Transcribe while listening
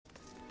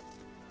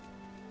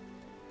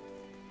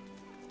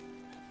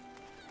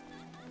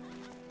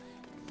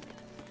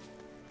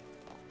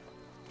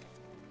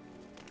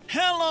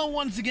Hello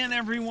once again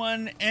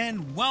everyone,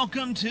 and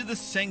welcome to the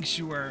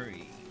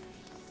Sanctuary.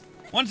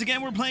 Once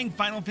again we're playing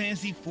Final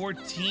Fantasy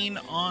XIV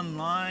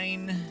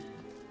Online,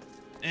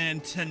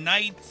 and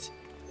tonight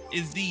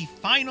is the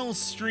final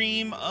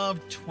stream of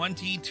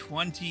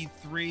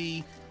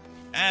 2023.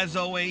 As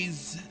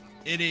always,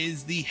 it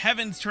is the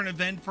Heavensturn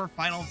event for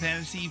Final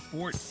Fantasy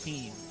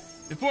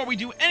XIV. Before we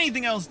do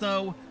anything else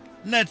though,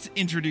 let's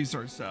introduce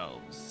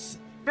ourselves.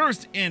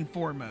 First and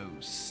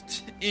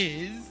foremost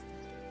is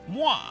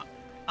moi.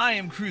 I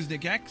am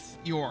Crusnik X,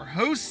 your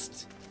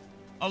host.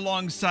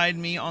 Alongside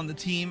me on the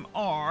team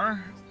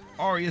are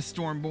Arya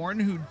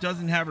Stormborn, who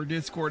doesn't have her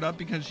Discord up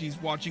because she's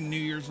watching New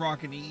Year's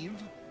Rockin' Eve.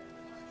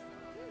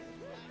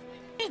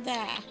 Hello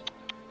there.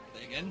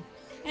 Again.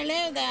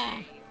 Hello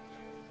there.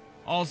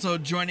 Also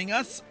joining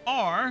us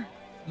are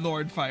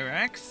Lord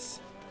Fireaxe,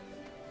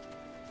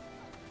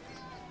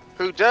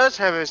 who does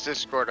have his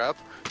Discord up,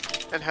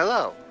 and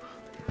hello.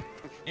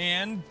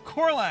 And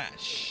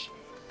Corlash.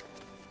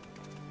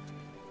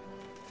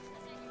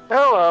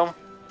 Hello.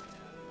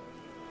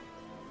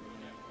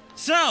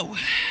 So,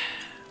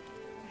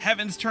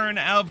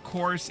 Heavensturn, of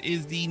course,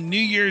 is the New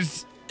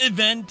Year's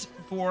event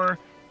for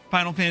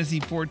Final Fantasy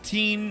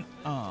XIV.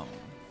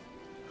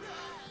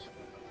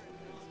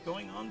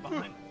 Going on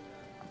behind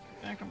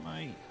back of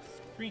my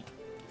screen,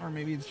 or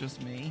maybe it's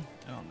just me.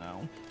 I don't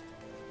know.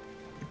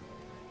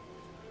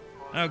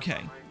 Okay.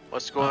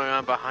 What's going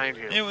on behind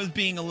you? It was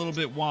being a little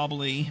bit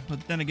wobbly,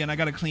 but then again, I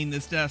gotta clean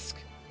this desk.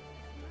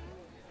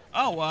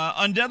 Oh,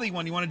 Undeadly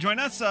One, you want to join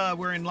us?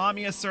 We're in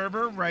Lamia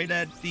server, right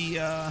at the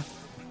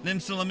Limsa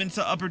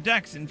Laminsa upper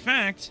decks. In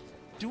fact,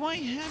 do I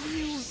have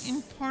you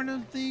in part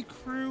of the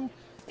crew?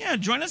 Yeah,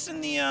 join us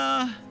in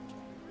the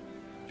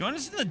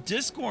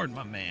Discord,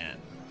 my man.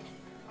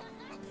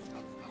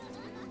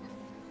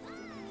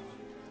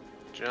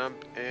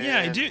 Jump in.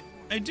 Yeah,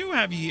 I do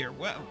have you here.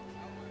 Well,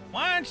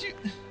 why aren't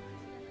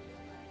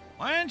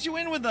you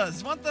in with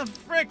us? What the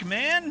frick,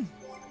 man?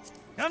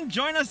 Come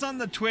join us on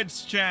the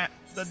Twitch chat,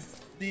 the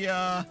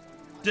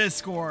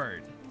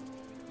Discord.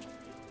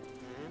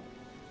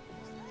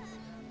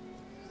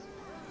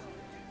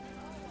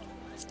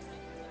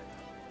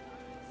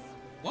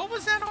 What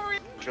was that, Ori?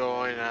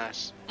 Join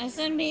us. I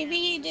said maybe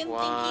he didn't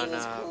think he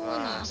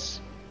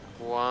was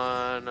cool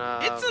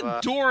enough. It's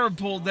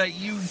adorable that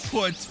you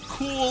put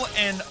cool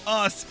and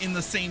us in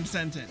the same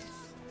sentence.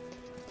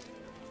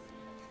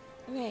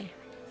 Okay.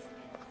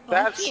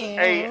 That's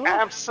an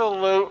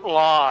absolute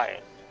lie.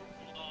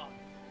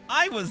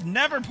 I was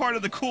never part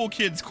of the cool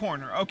kids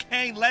corner,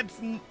 okay?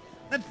 Let's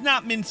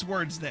not mince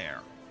words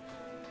there.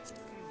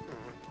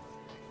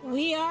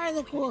 We are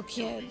the cool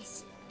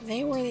kids.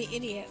 They were the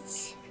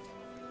idiots.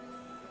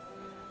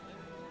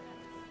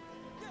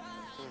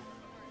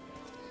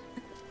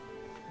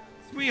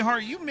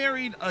 Sweetheart, you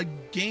married a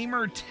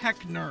gamer tech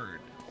nerd.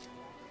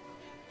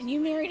 And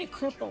you married a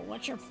cripple.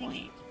 What's your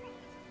point?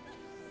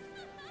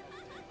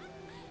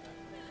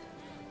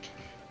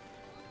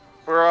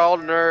 We're all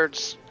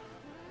nerds.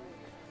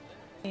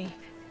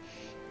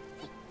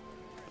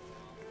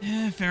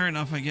 Yeah, fair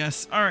enough, I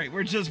guess. Alright,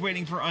 we're just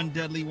waiting for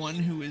Undeadly One,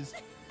 who is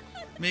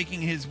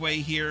making his way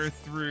here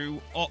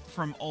through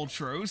from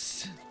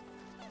Ultros.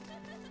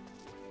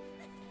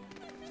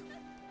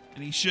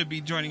 And he should be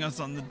joining us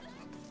on the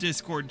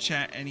Discord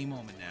chat any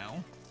moment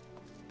now.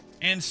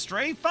 And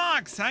Stray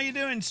Fox, how you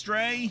doing,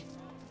 Stray?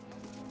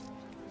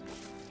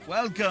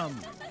 Welcome.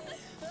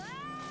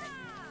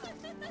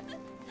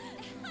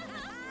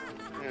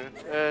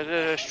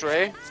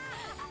 Stray?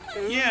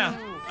 Yeah,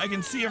 I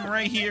can see him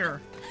right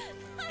here.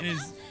 In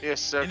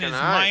his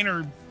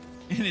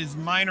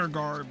minor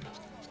garb.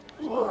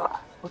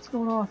 What's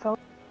going on, fella?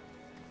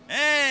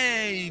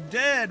 Hey,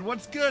 Dead,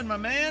 what's good, my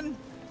man?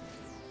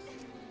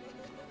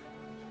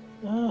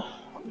 I'm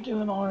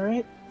doing all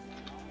right.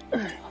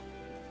 All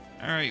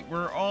right,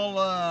 we're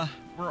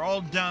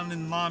all down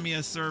in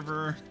Lamia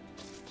server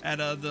at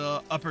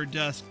the upper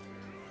decks.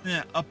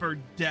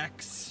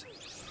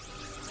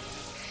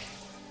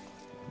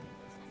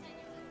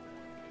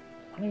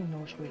 I don't even know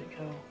which way to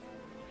go.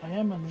 I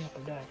am on the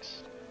upper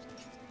decks.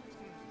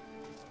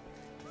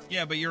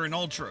 Yeah, but you're in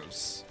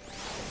Ultros.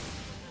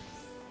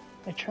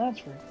 I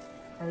transferred.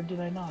 Or did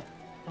I not?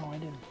 No, I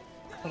didn't.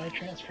 But I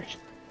transferred.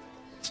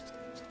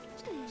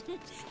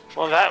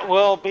 Well, that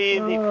will be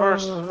the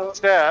first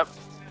step.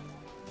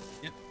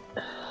 Yep.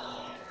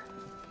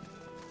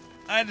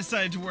 I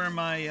decided to wear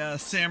my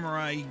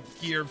samurai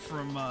gear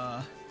from,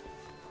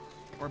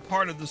 or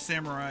part of the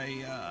samurai,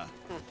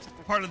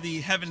 part of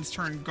the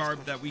Heavensturn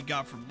garb that we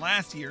got from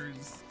last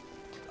year's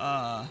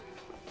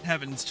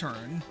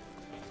Heavensturn.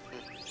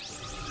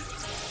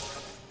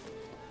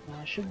 Well,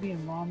 I should be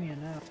in Lamia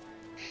now.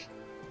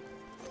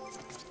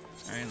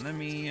 Alright, let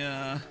me,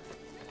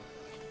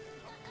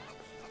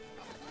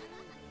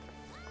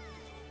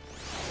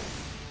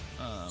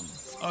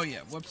 oh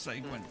yeah,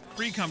 website went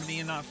free company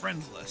and not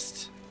friends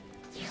list.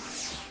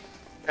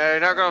 You're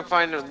not gonna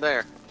find them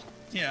there.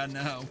 Yeah,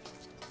 no.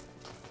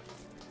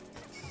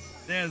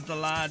 There's the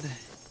lad.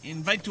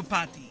 Invite to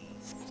party.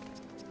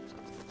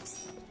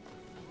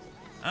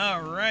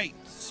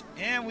 Alright,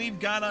 and we've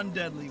got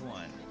Undeadly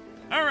One.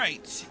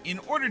 Alright, in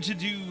order to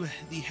do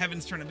the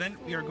Heavensturn event,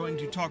 we are going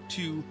to talk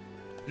to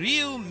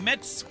Ryu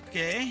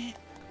Metsuke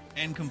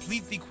and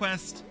complete the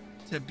quest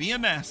to be a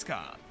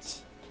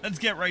mascot. Let's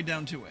get right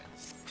down to it.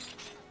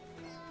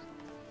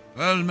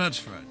 Well met,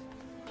 friend,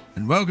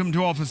 and welcome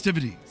to our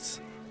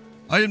festivities.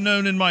 I am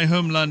known in my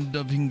homeland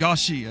of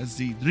Hingashi as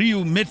the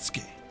Ryu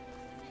Metsuke.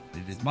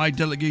 It is my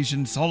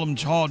delegation's solemn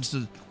charge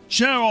to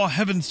share our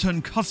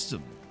Heavensturn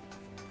custom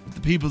with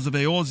the peoples of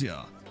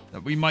Eorzea,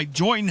 that we might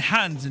join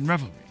hands in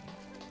revelry.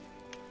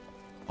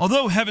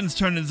 Although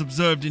Heavensturn is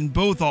observed in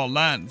both our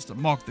lands to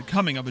mark the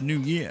coming of a new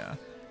year,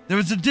 there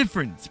is a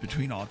difference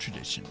between our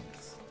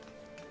traditions.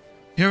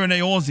 Here in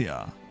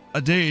Eorzea,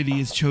 a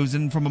deity is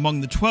chosen from among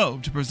the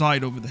 12 to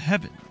preside over the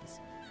heavens,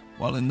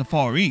 while in the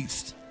Far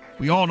East,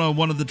 we honor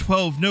one of the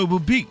 12 noble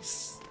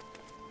beasts.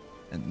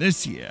 And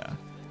this year,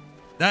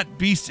 that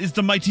beast is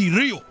the mighty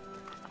Ryu,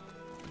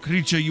 a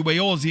creature you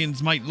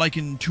Eorzeans might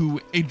liken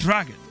to a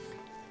dragon.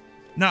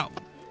 Now,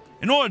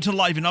 in order to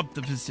liven up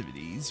the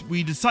festivities,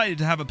 we decided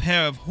to have a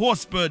pair of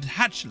horsebird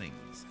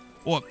hatchlings,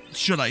 or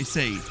should I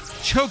say,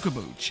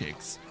 chocobo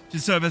chicks, to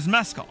serve as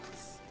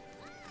mascots.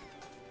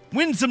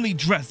 Winsomely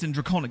dressed in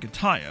draconic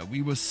attire,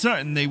 we were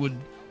certain they would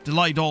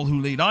delight all who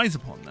laid eyes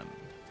upon them.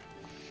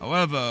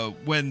 However,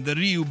 when the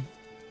Ryu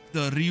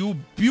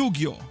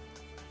Byugyo,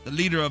 the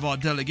leader of our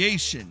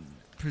delegation,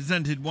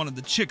 presented one of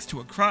the chicks to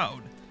a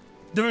crowd,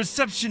 the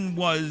reception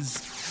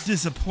was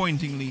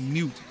disappointingly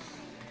muted.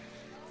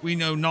 We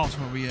know not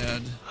what we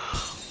had.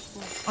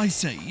 I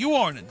say, you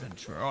are an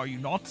adventurer, are you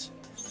not?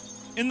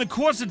 In the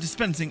course of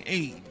dispensing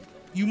aid,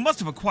 you must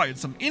have acquired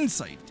some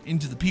insight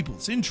into the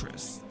people's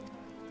interests.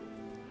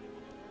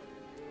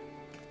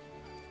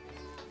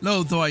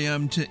 Loath though I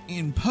am to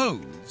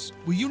impose,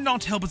 will you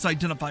not help us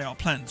identify our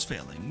plan's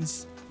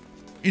failings?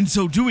 In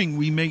so doing,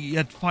 we may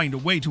yet find a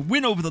way to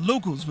win over the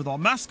locals with our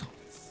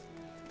mascots.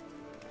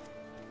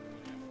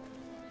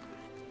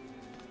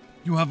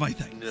 You have my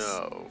thanks.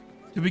 No.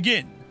 To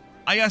begin,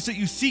 I ask that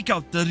you seek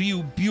out the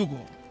Ryu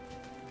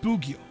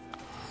Bugyo.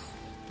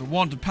 For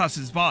want of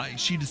passers-by,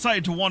 she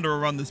decided to wander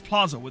around this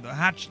plaza with her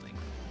hatchling.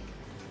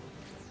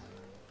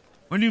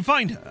 When you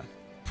find her,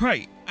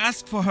 pray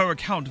ask for her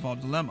account of our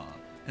dilemma,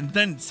 and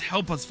thence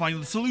help us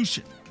find the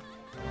solution.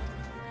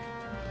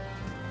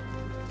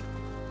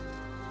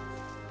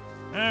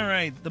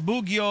 Alright, the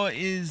Bugyo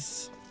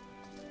is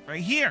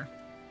right here.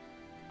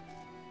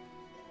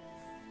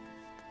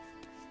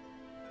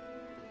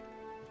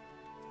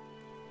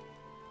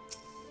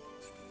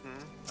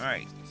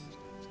 Alright.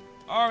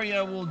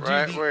 Arya will do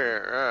Right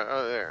where?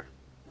 Oh, there.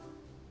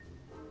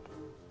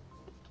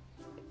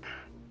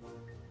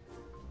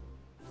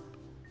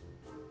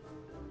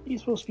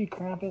 He's supposed to be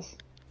Krampus.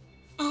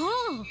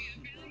 Oh.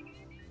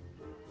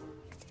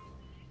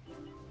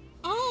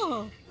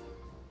 Oh.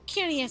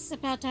 Curious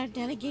about our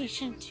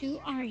delegation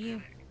too, are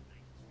you?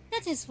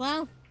 That is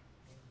well,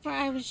 for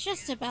I was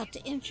just about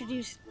to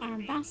introduce our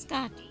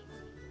mascot,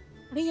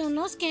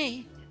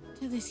 Ryunosuke,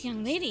 to this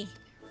young lady.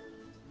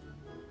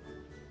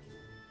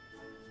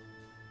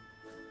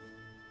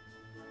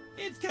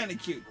 It's kind of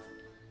cute.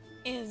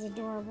 It is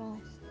adorable.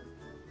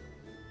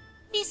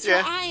 Feast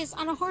your eyes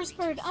on a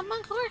horsebird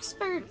among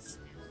horsebirds,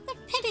 the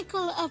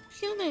pinnacle of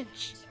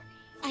plumage.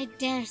 I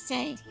dare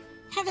say,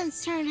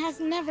 Heavensturn has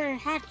never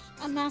had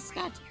a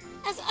mascot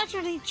as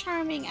utterly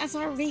charming as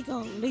our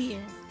regal Ryu.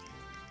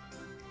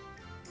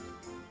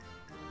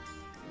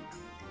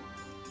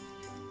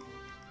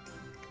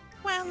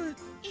 Well,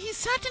 he's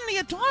certainly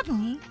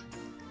adorable.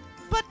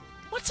 But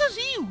what's a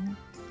Ryu?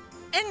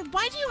 And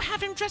why do you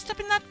have him dressed up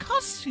in that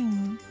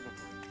costume?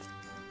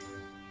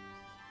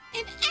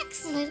 An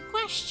excellent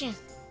question.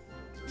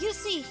 You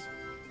see,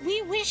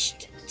 we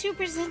wished to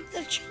present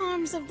the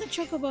charms of the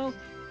Chocobo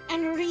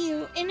and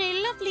Ryu in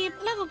a lovely,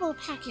 lovable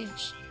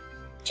package.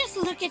 Just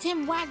look at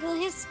him waggle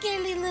his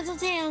scaly little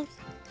tail.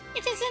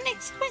 It is an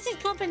exquisite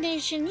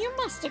combination, you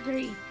must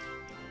agree.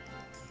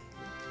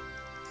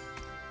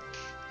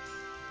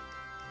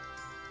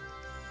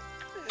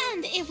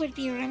 And it would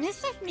be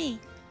remiss of me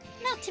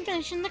not to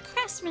mention the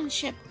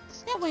craftsmanship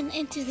that went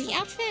into the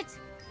outfit.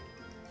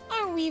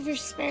 Our weavers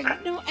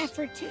spared no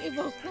effort to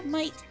evoke the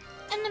might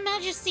and the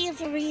majesty of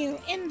the Ryu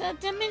in the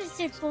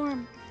diminutive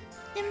form,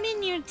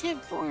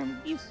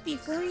 you speak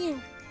for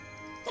Ryu.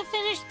 The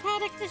finished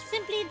product is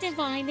simply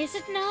divine, is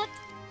it not?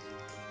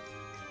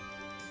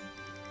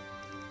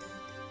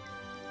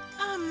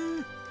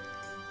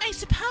 I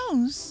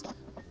suppose.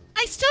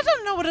 I still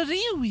don't know what a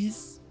Ryu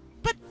is,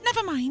 but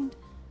never mind.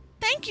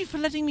 Thank you for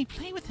letting me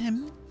play with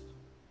him.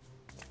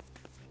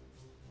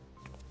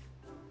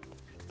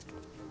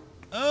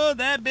 Oh,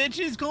 that bitch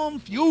is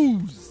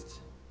confused.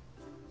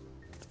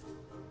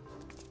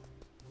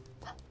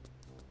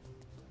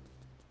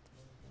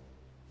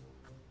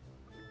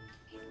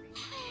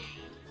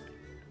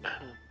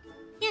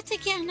 Yet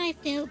again I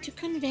failed to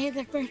convey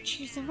the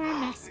virtues of our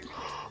mascot.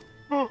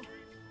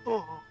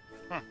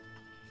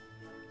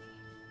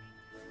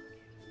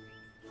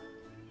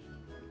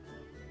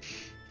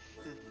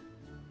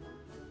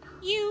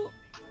 You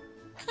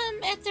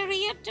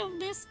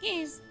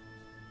Ryunosuke's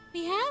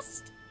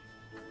behest?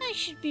 I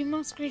should be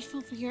most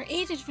grateful for your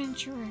aid,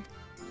 adventurer.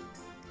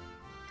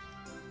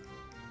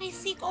 I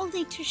seek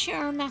only to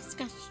share our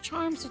mascot's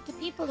charms with the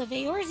people of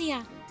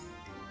Eorzea,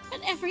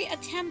 but every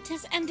attempt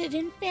has ended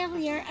in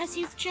failure, as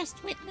you've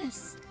just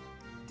witnessed.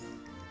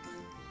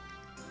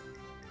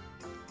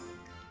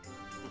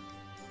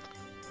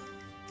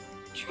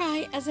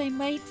 Try as I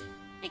might,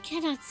 I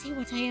cannot see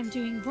what I am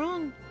doing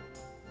wrong.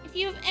 If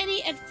you have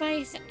any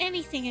advice,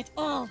 anything at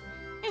all,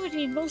 I would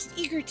be most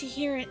eager to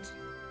hear it.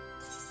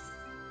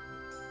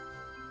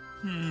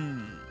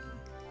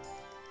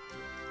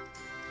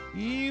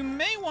 You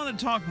may want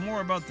to talk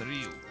more about the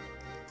Ryu.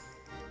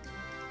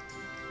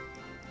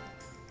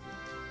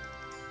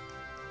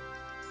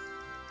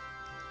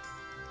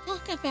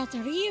 Talk about the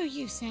Ryu,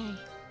 you say?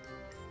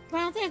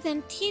 Rather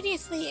than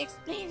tediously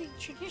explaining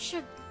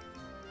tradition,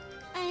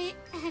 I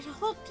had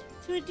hoped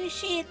to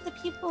initiate the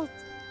people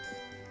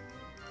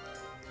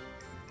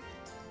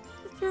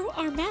through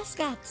our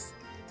mascots.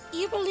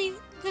 You believe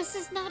this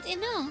is not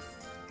enough?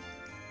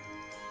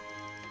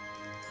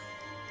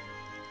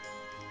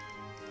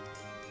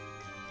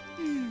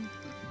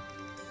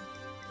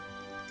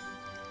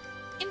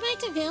 It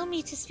might avail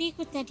me to speak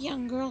with that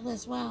young girl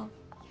as well.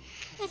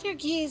 Let her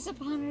gaze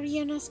upon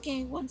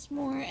Ryunosuke once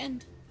more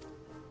and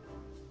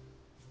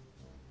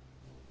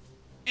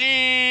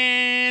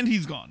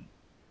he's gone.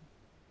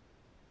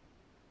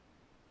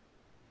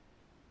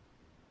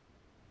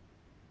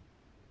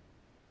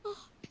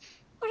 Oh,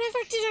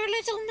 wherever did our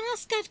little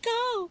mascot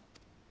go?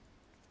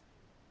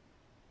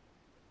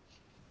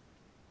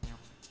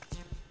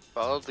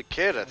 Followed the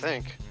kid, I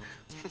think.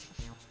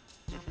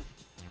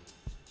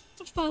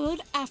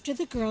 Followed after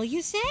the girl,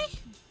 you say?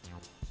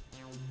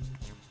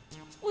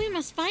 We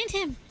must find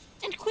him,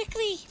 and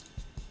quickly.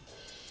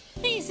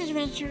 Please,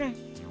 adventurer,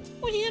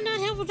 would you not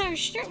help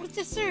with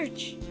the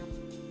search?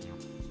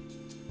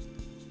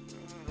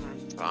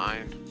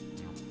 Fine.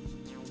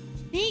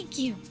 Thank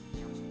you.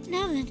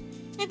 Now then,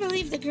 I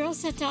believe the girl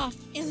set off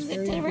in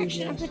the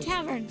direction of the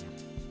tavern.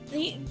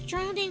 The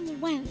drowning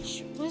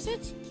wench, was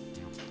it?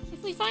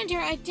 If we find her,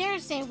 I dare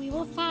say we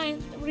will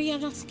find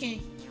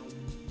Ryunosuke.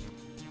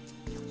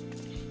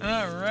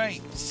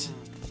 Alright.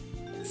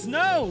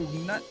 Snow!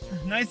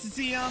 Nice to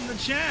see you on the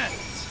chat.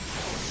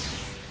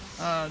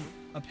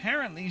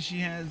 Apparently she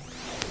has...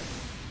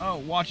 Oh,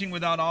 watching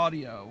without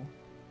audio.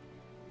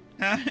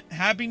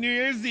 Happy New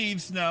Year's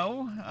Eve,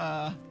 Snow.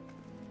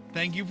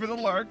 Thank you for the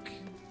lurk.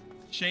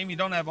 Shame you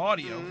don't have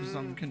audio for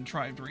some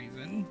contrived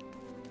reason.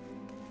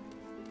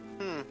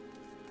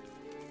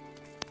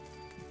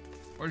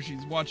 Or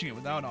she's watching it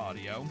without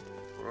audio.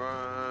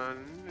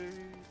 Run.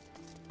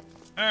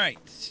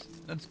 Alright,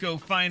 let's go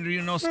find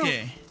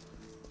Ryunosuke.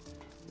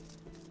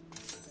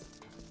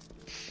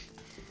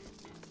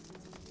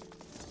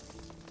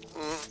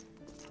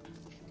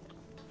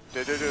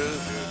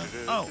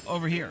 Oh,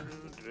 over here.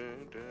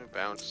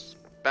 Bounce,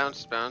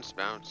 bounce, bounce,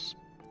 bounce.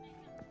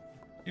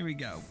 Here we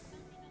go.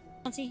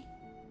 Auntie,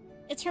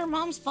 it's her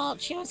mom's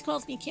fault. She always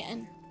calls me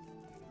kitten.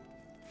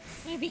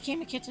 I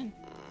became a kitten.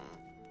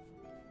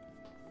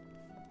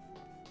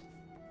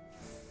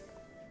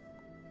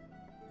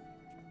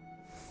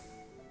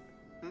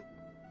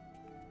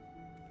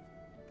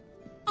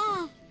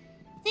 Ah,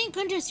 thank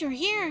goodness you're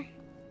here.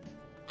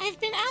 I've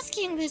been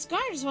asking this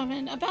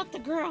guardswoman about the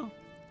girl,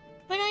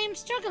 but I am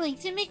struggling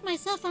to make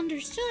myself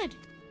understood.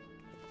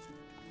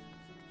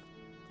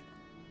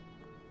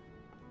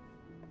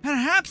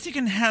 Perhaps you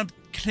can help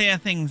clear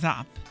things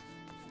up.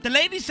 The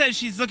lady says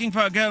she's looking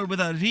for a girl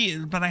with a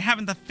reel, but I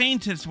haven't the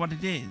faintest what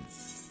it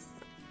is.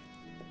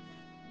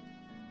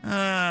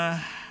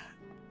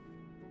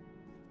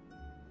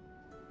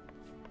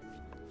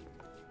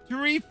 To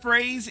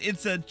rephrase,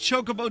 it's a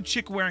chocobo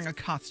chick wearing a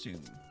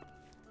costume.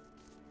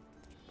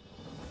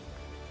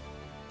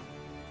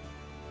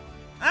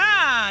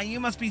 Ah, you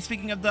must be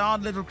speaking of the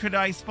odd little critter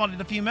I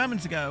spotted a few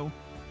moments ago.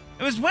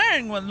 It was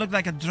wearing what looked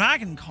like a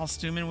dragon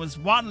costume and was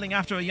waddling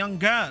after a young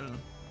girl.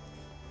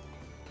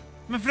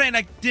 I'm afraid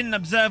I didn't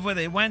observe where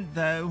they went,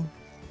 though.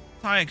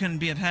 Sorry I couldn't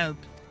be of help.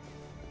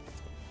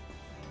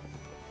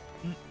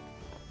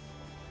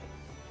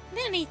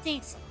 Many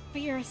thanks for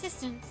your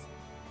assistance.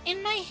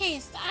 In my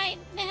haste, I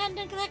had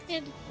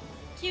neglected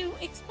to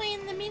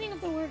explain the meaning of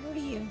the word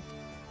Ryu.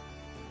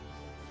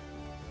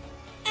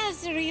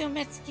 As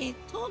Ryunosuke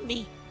told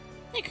me,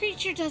 the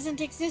creature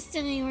doesn't exist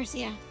in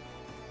Eorzea.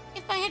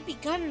 If I had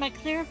begun by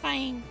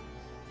clarifying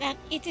that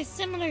it is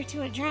similar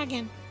to a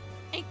dragon,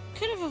 I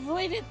could have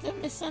avoided the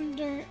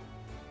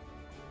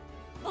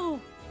Oh,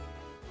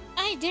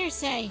 I dare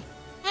say,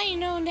 I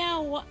know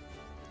now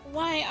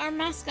why our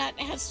mascot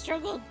has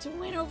struggled to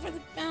win over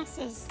the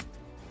masses.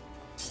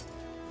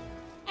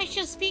 I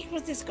shall speak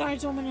with this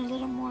guardswoman a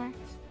little more,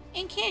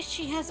 in case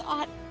she has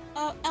aught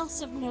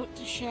else of note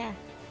to share.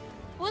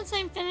 Once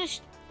I'm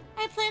finished,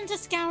 I plan to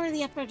scour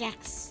the upper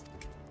decks.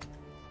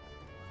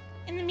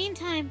 In the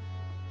meantime,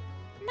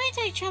 might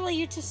I trouble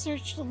you to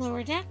search the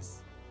lower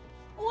decks?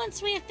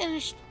 Once we have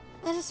finished,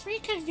 let us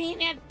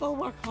reconvene at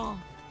Bulwark Hall.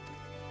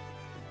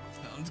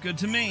 Sounds good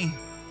to me.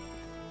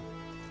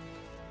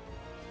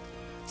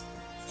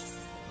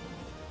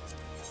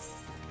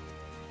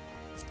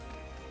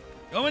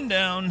 Going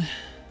down.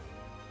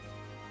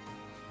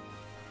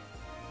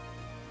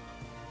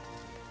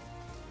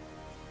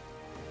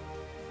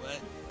 What?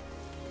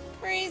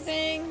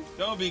 Freezing.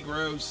 Don't be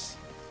gross.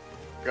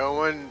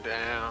 Going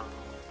down.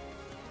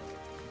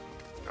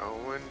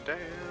 Going down.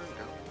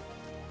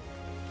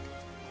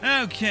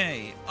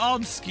 Okay,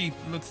 Aldskeef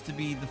looks to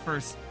be the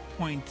first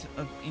point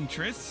of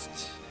interest.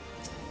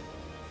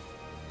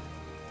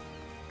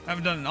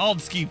 Haven't done an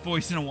Aldskeef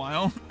voice in a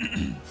while.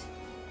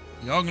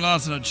 Young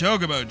lass and a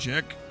chocobo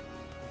chick.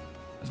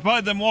 I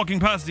spied them walking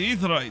past the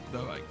Aetheryte,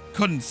 though I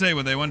couldn't say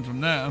where they went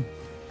from there.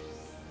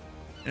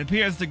 It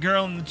appears the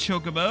girl and the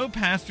chocobo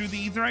passed through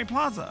the Aetheryte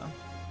Plaza.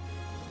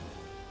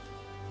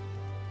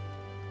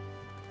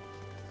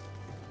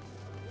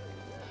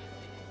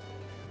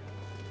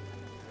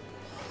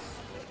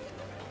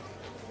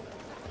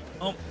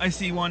 Oh, I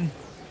see one.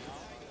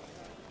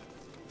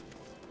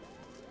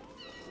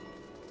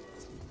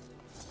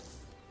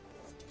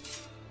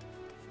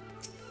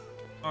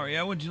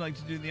 Aria, would you like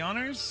to do the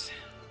honors?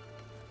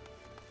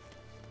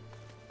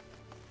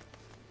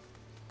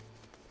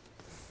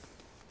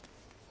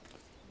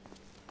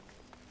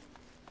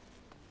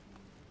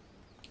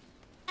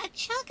 A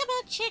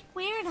chocobo chick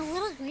wearing a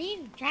little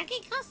green dragon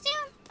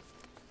costume?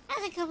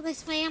 Hasn't come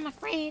this way, I'm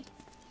afraid.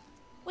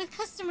 With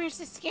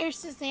customers as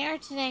scarce as they are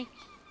today,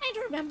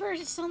 I'd remember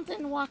if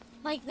something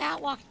like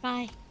that walked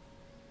by.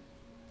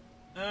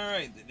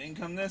 Alright, they didn't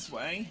come this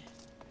way.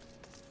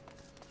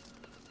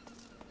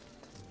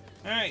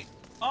 Alright,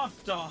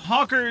 off to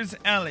Hawker's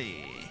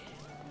Alley.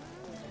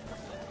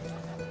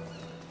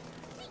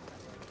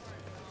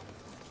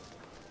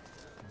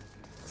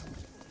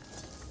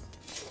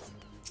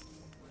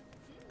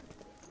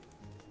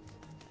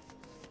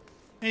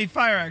 Hey,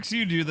 Fireaxe,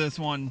 you do this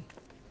one.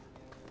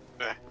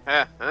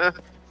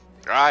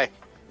 Right.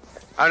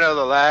 I know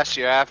the lass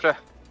you're after.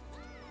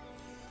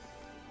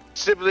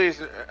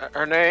 Sibley's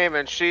her name,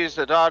 and she's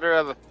the daughter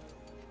of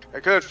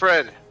a good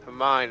friend of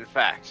mine, in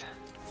fact.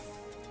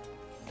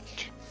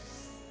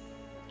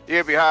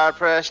 You'd be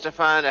hard-pressed to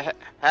find a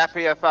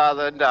happier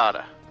father and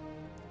daughter.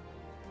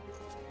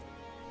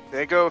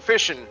 They go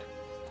fishing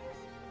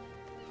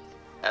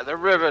at the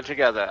river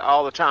together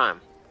all the time.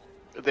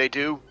 They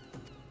do.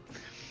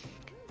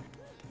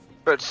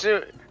 But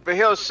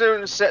he'll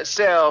soon set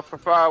sail for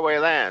faraway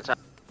lands.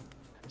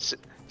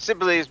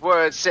 Sibley's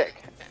word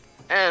sick,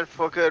 and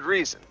for good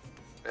reason.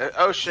 The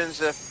ocean's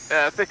a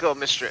fickle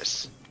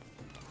mistress.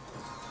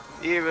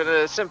 Even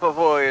a simple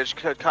voyage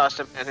could cost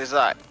him and his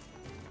life.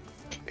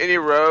 Any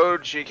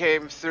road she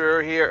came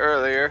through here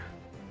earlier,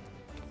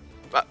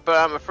 but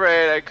I'm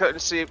afraid I couldn't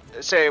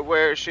say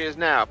where she is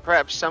now.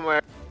 Perhaps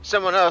someone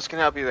else can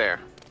help you there.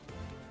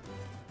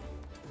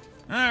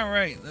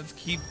 Alright, let's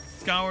keep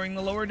scouring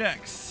the lower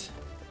decks.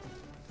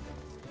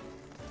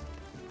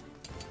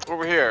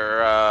 Over here,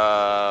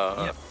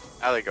 Yep.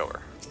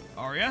 alleygoer.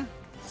 Aria?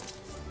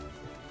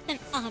 An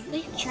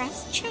oddly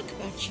dressed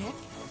chocobo chick.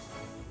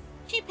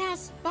 She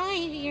passed by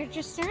here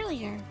just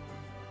earlier.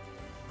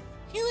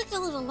 She looked a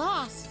little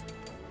lost,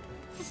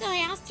 so I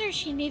asked her if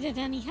she needed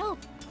any help.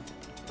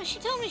 But she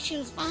told me she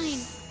was fine.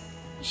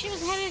 She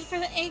was headed for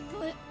the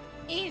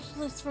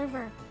Ageless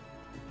River.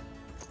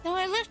 Though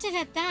I left it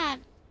at that,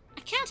 I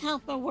can't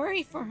help but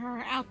worry for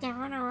her out there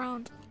on her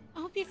own.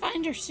 I hope you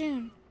find her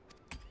soon.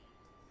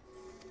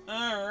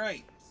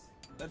 Alright,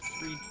 let's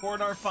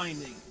report our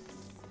findings.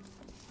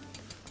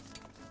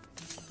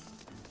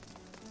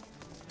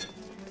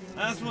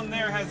 Last one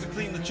there has to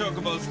clean the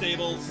chocobo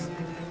stables.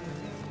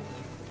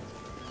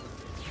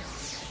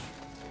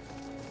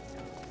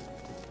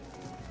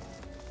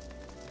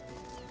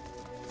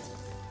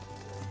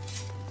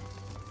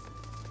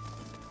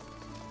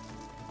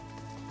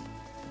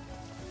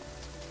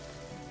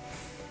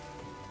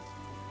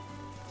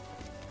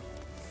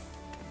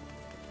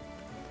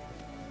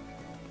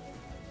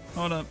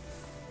 Hold up.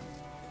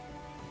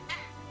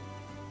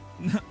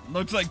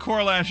 Looks like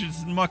Corlash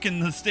is mucking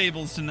the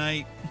stables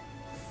tonight.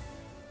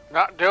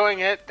 Not doing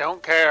it,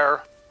 don't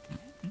care.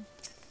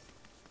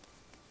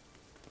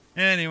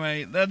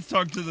 Anyway, let's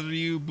talk to the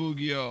Ryu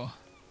Bugyo.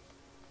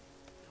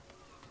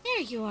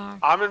 There you are.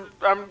 I'm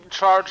in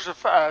charge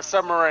of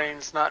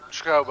submarines, not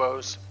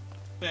chocobos.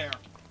 Fair.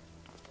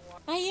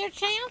 By your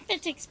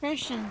triumphant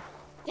expression,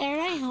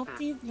 dare I hope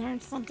you've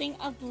learned something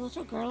of the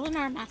little girl and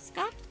our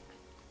mascot?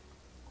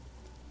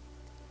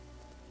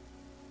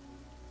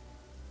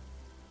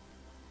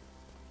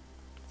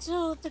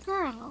 So the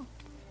girl,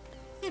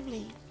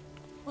 Sibley,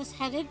 was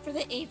headed for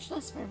the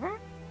Ageless River?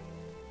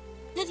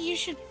 That you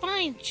should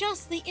find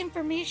just the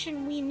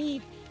information we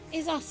need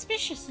is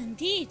auspicious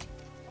indeed.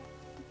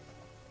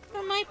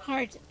 For my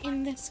part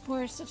in this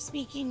course of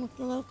speaking with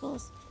the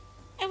locals,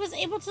 I was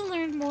able to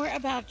learn more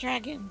about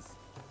dragons.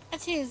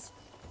 That is,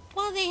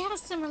 while they have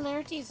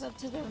similarities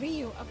to the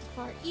Ryu of the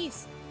Far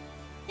East,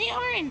 they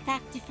are in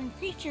fact different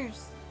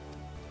creatures.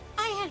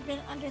 I had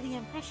been under the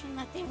impression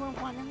that they were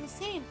one and the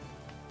same.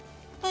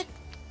 But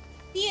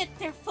be it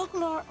their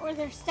folklore or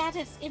their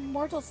status in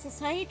mortal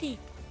society,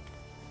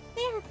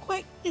 they are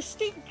quite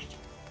distinct.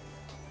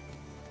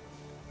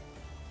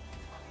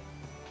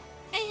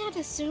 had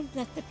assumed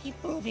that the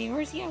people of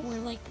Eorzea were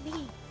like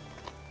me.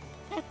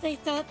 That they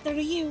thought the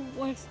Ryu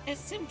was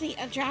simply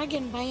a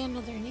dragon by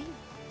another name.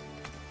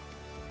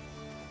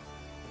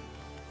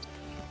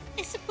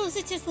 I suppose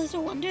it is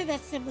little wonder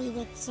that Sibylle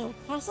looked so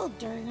puzzled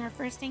during our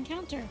first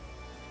encounter.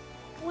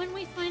 When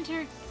we find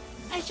her,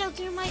 I shall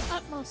do my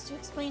utmost to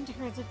explain to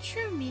her the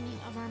true meaning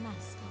of our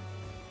mascot.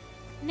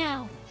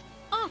 Now,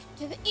 off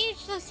to the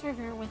Ageless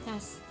River with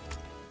us.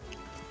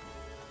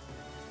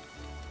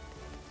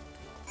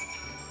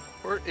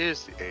 Where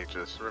is the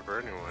Ageless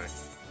River anyway?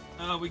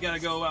 We gotta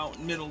go out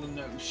middle of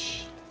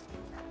Nosh.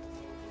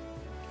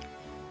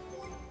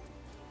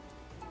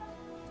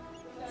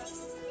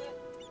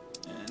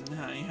 And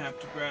I have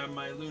to grab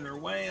my lunar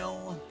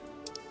whale.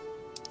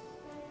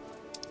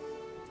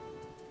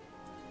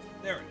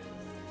 There it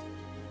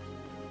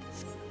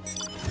is.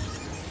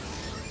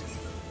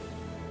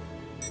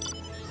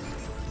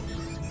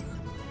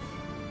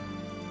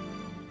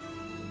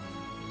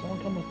 Someone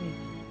come with me.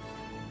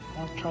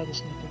 I'll try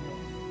this new thing out.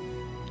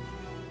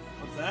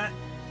 What's that?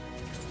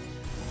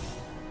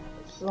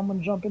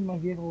 Someone jump in my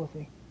vehicle with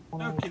me.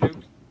 Okie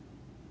doke.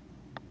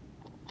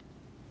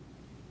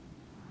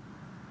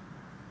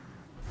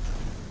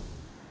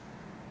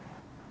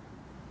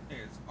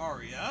 There's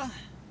Arya.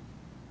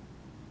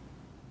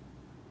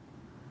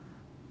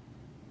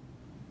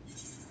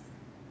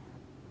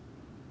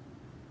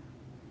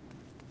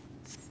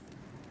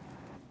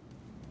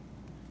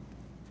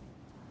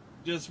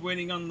 Just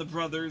waiting on the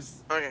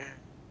brothers. Okay.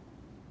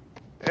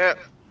 Yep.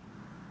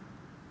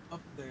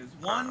 Up there's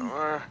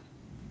one.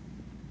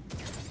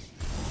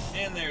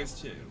 And there's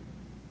two.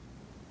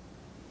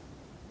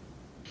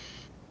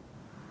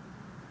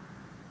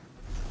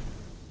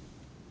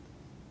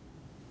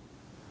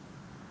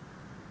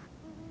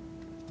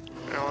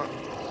 You know what?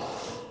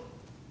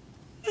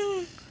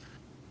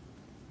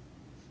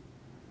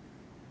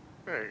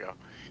 There you go.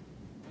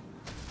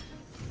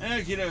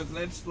 Okie doke,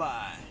 let's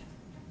fly.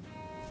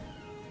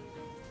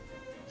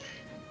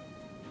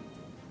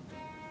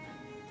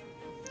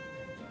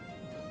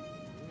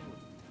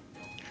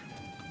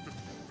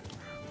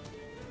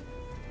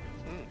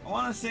 I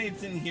want to say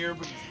it's in here,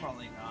 but it's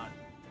probably not.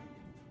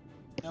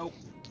 Nope.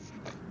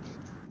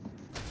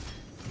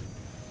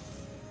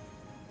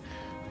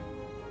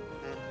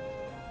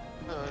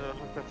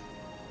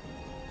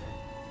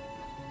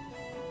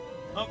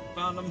 Oh,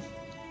 found him.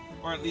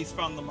 Or at least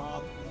found the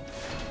mob.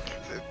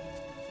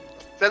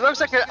 That looks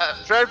like a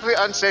dreadfully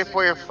unsafe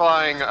way of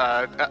flying,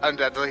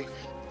 undeadly.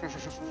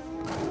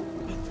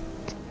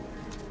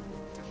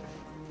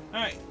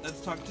 Alright, let's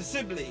talk to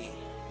Sibylle.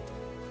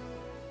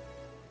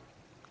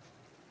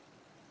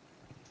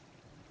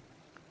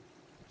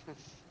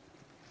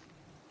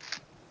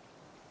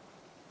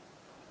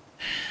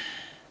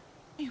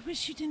 I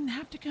wish you didn't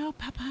have to go,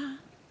 Papa.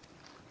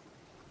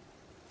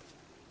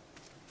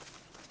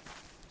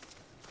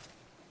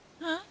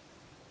 Huh?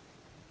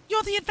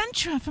 You're the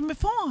adventurer from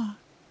before.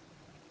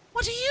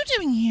 What are you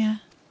doing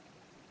here?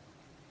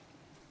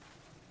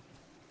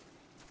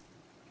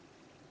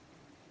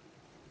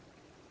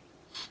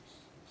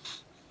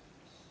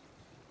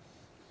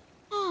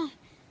 Oh,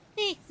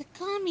 thank the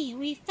Kami,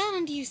 we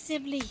found you,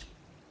 Sibylle.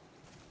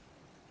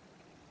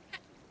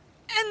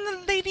 And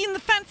the lady in the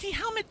fancy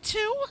helmet,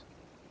 too?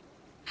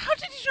 How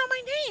did you know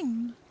my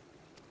name?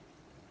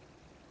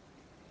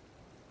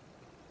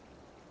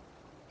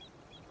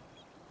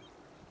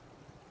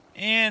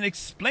 And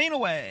explain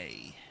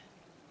away.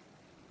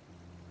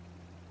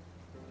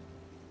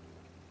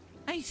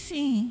 I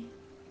see.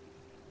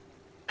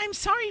 I'm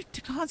sorry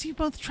to cause you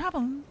both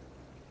trouble.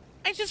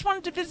 I just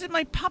wanted to visit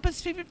my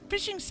papa's favorite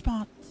fishing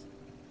spot.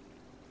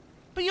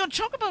 But your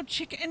chocobo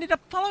chick ended up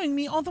following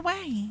me all the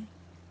way.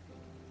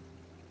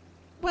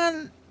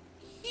 Well,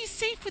 he's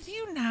safe with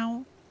you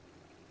now.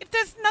 If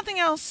there's nothing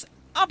else,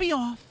 I'll be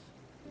off.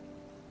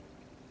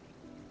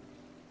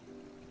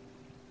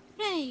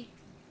 Ray,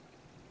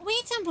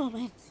 wait a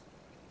moment.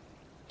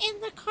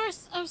 In the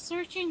course of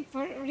searching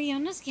for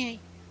Ryunosuke,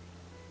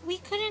 we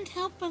couldn't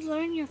help but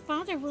learn your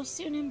father will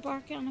soon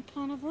embark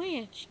upon a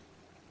voyage,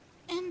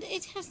 and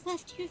it has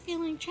left you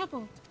feeling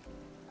troubled.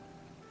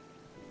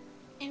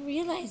 I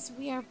realize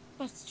we are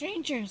but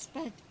strangers,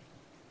 but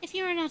if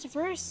you are not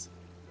averse,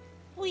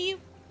 will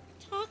you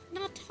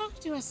not talk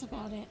to us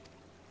about it?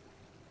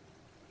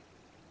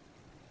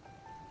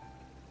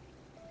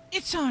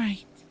 It's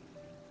alright.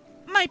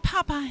 My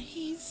papa,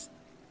 he's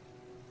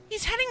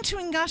heading to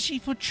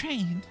Ingashi for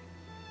trade.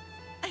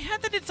 I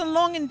heard that it's a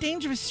long and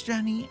dangerous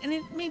journey, and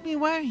it made me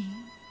worry.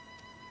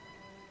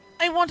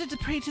 I wanted to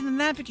pray to the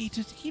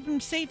navigator to keep him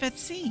safe at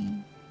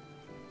sea.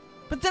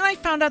 But then I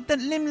found out that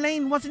Lim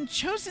Lane wasn't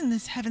chosen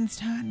this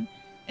Heavensturn,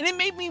 and it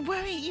made me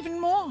worry even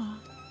more.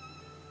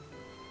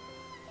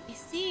 I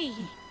see.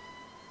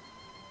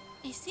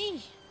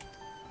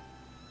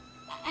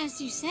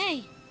 As you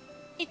say,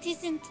 it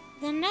isn't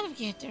the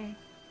navigator,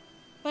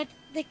 but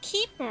the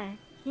keeper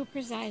who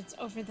presides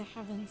over the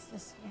heavens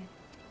this year.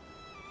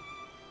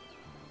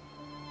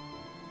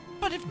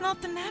 But if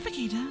not the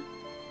navigator,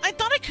 I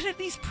thought I could at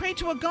least pray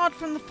to a god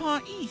from the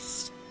Far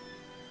East.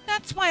 That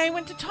That's why I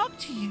went to talk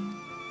to you.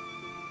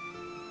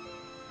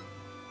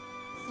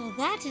 So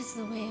that is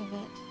the way of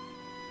it.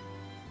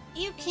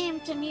 You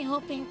came to me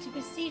hoping to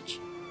beseech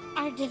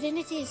our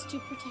divinities to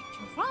protect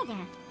your father.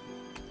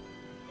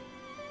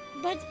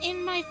 But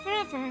in my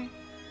fervor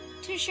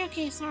to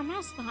showcase our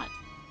mascot,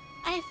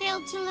 I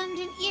failed to lend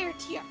an ear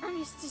to your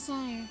earnest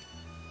desire.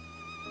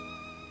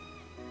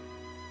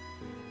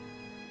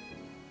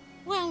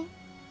 Well,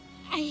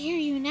 I hear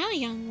you now,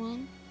 young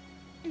one,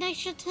 and I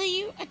shall tell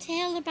you a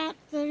tale about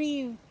the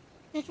Ryu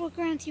that will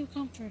grant you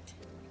comfort.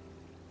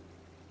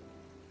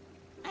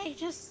 I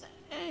just,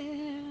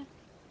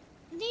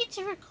 need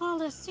to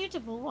recall a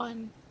suitable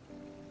one.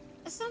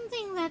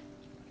 Something that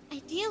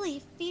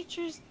ideally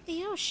features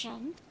the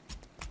ocean.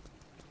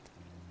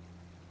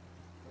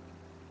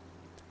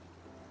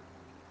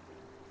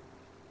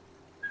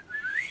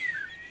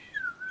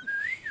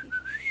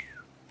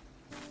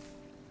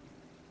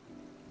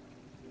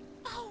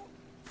 Oh,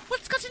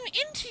 what's gotten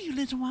into you,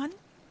 little one?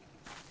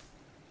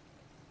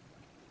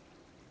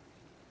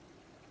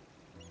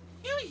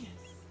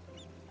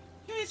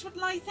 Curious what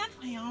lies that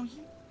way, are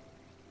you?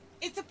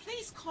 It's a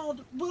place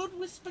called World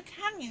Whisper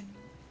Canyon.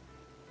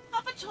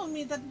 Papa told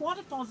me that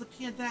waterfalls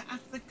appeared there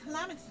after the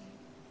calamity,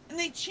 and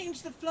they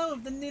changed the flow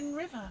of the Nin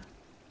River.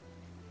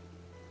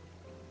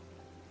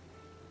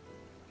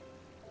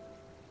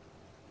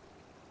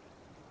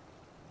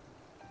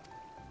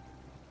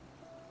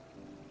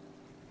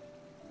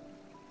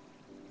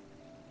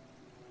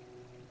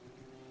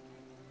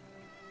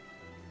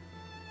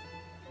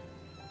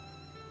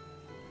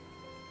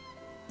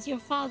 As your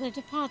father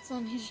departs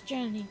on his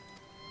journey,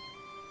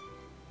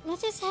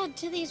 let us head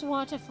to these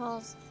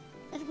waterfalls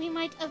that we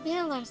might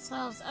avail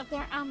ourselves of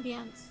their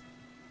ambience.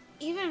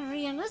 Even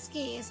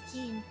Ryunosuke is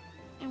keen,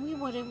 and we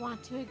wouldn't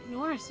want to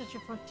ignore such a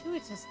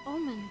fortuitous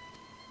omen.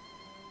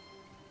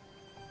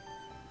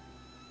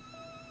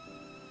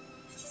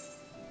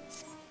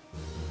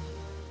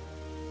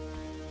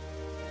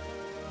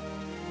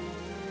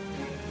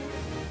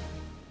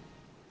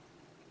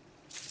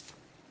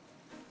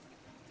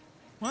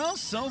 Well,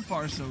 so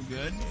far so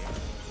good.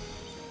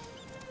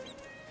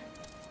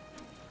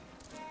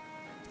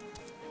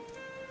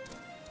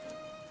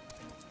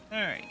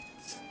 Alright.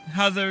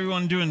 How's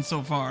everyone doing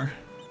so far?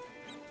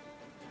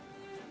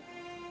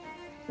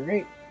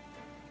 Great.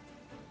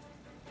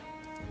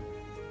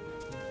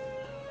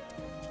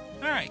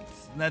 Alright,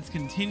 let's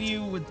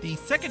continue with the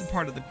second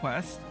part of the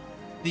quest.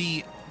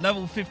 The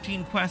level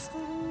 15 quest,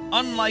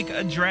 Unlike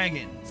a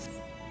Dragon.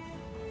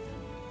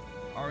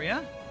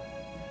 Arya?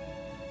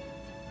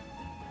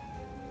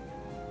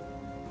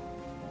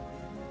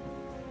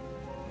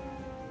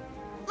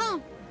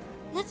 Come,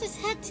 let us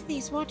head to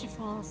these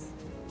waterfalls.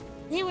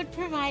 They would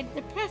provide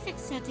the perfect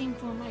setting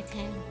for my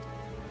tale.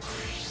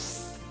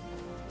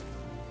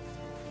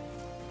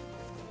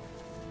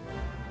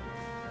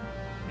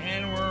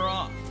 And we're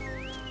off.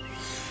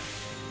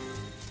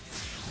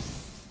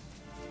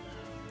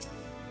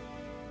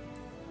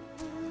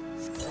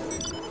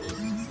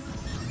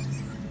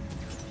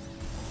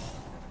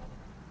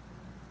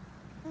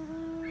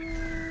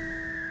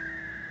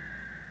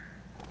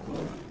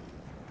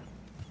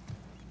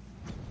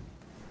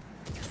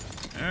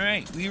 All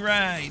right, we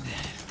ride.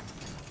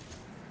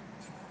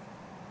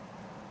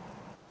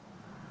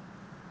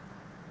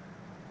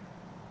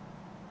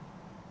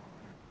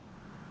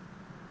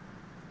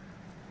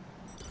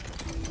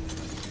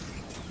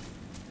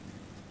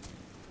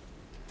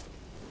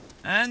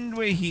 And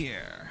we're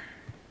here.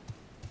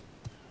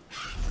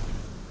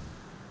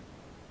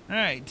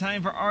 Alright,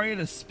 time for Arya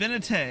to spin a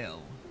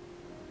tale.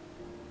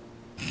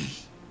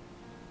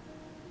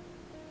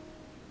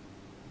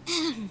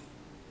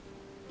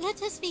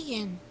 Let us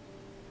begin.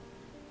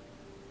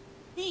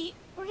 The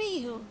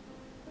Ryu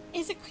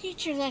is a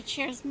creature that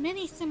shares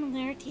many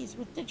similarities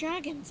with the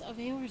dragons of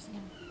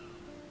Eorzea.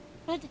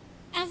 But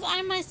as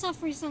I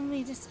myself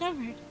recently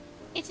discovered,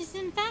 it is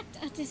in fact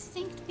a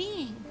distinct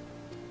being.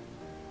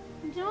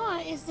 Nor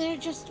is there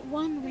just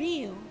one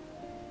Ryu.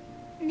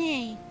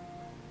 Nay,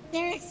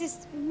 there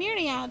exist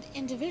myriad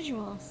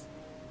individuals,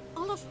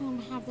 all of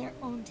whom have their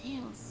own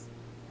tales.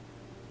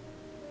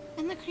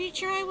 And the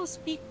creature I will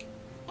speak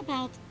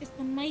about is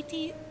the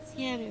mighty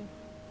Sieru,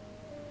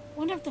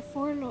 one of the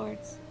Four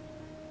Lords,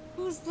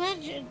 whose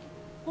legend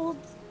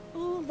holds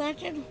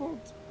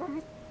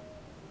birth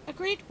a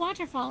great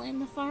waterfall in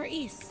the Far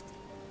East.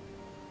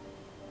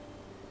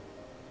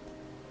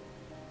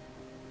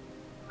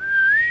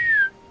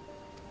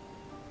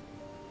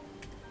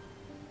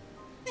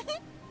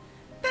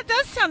 That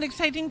does sound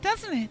exciting,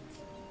 doesn't it?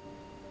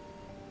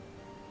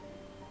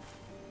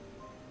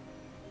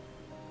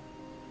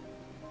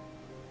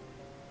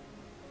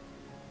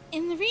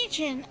 In the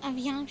region of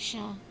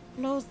Yangsha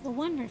flows the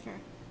One River,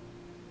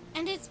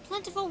 and its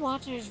plentiful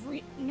waters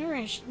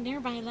nourish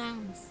nearby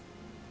lands.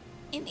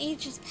 In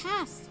ages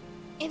past,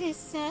 it is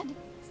said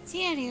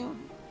Sieru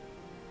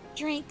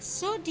drank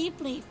so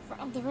deeply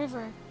of the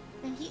river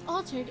that he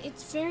altered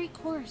its very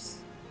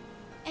course,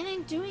 and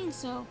in doing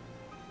so,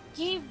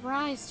 gave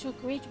rise to a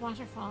great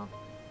waterfall,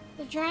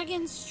 the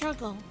Dragon's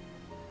Struggle,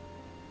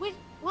 which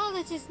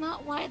that is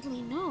not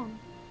widely known,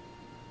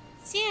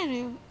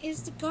 Sieru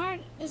is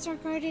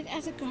regarded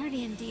as a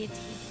guardian deity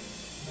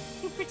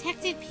who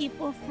protected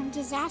people from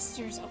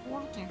disasters of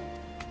water.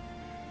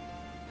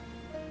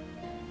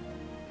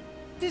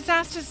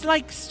 Disasters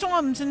like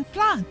storms and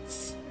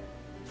floods.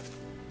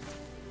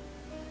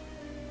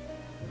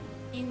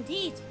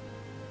 Indeed.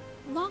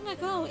 Long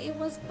ago, it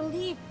was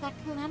believed that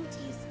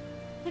calamities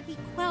could be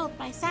quelled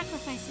by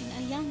sacrificing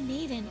a young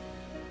maiden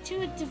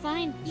to a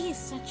divine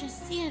beast such as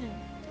Sieru.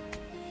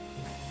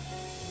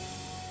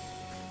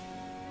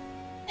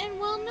 And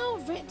while no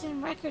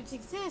written records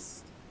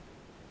exist,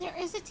 there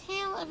is a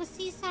tale of a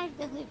seaside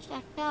village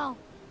that fell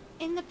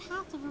in the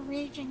path of a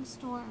raging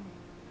storm.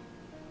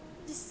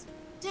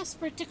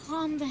 Desperate to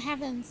calm the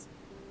heavens,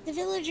 the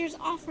villagers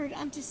offered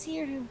unto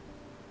Sieru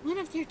one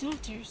of their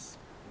daughters.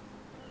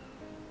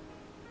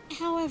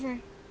 However,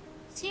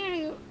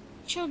 Sieru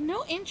showed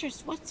no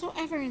interest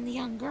whatsoever in the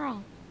young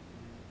girl.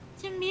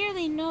 To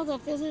merely know the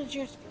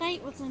villagers'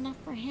 plight was enough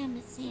for him,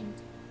 it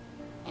seemed,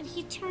 and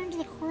he turned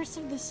the course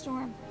of the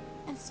storm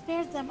and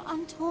spared them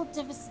untold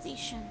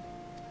devastation.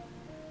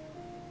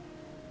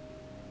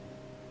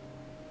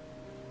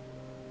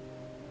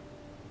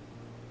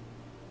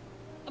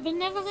 A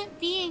benevolent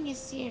being is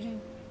Sieru,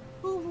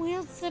 who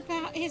wields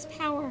his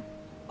power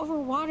over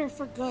water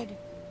for good.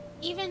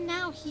 Even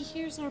now he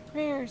hears our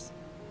prayers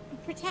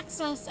and protects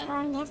us and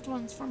our loved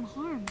ones from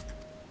harm.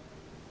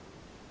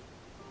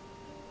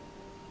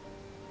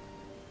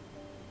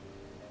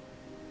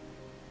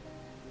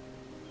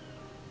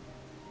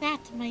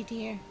 That, my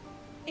dear,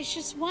 is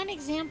just one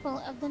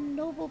example of the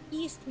noble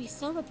beast we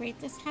celebrate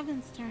this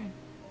Heavensturn.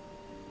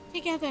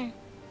 Together,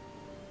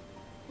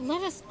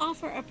 let us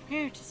offer a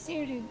prayer to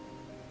Sieru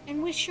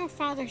and wish your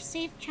father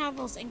safe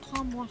travels in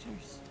calm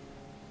waters.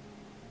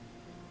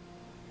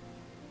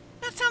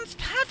 That sounds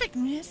perfect,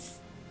 miss.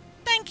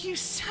 Thank you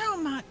so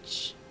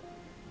much.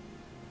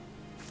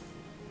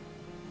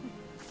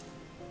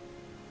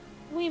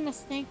 We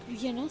must thank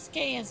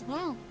Ryunosuke as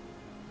well.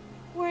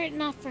 Were it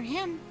not for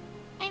him,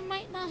 I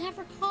might not have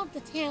recalled the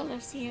tale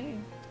of Sieru.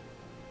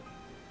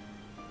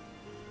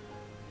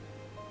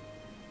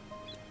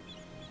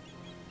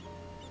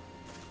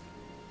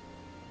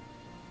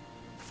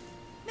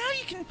 Now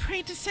you can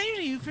pray to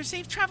Seiru for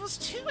safe travels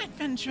too,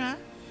 adventurer.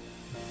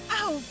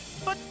 Oh,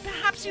 but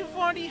perhaps you've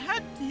already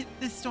heard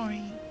this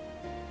story.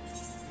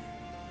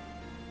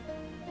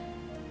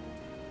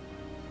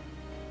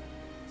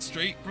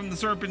 Straight from the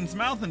serpent's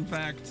mouth, in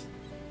fact.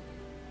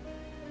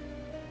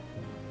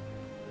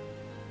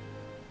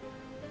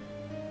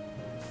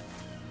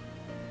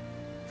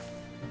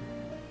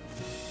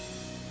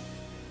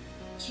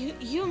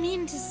 You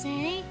mean to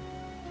say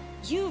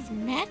you've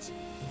met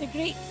the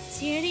great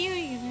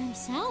Sieru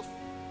himself?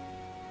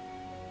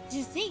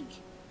 To think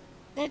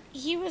that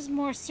he was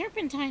more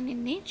serpentine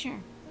in nature.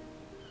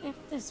 If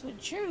this were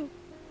true,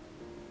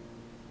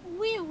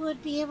 we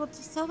would be able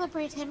to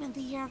celebrate him in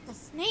the Year of the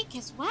Snake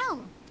as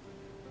well.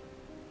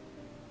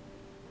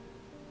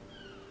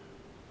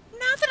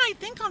 Now that I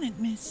think on it,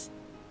 miss,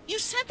 you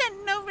said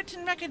that no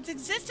written records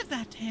exist of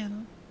that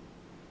tale.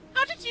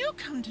 How did you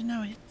come to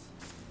know it?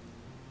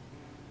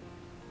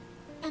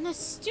 An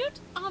astute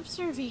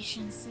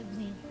observation,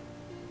 sibling.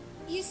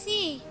 You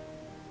see,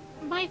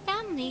 my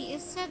family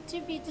is said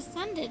to be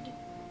descended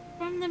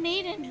from the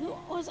maiden who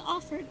was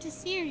offered to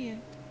Sieru.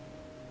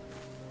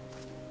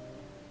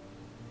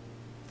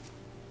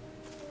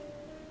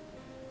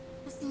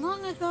 As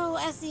long ago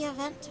as the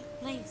event took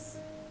place,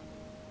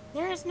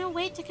 there is no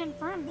way to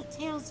confirm the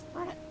tale's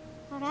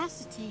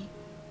veracity.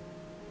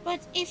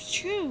 But if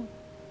true,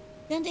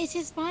 then it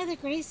is by the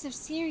grace of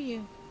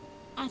Sieru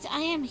that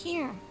I am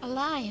here,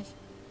 alive.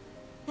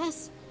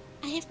 Thus,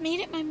 I have made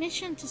it my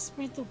mission to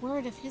spread the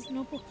word of his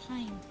noble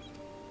kind.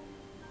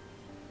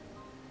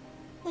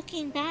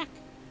 Looking back,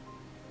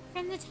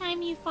 from the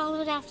time you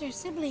followed after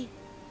Sibley,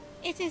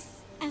 it is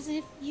as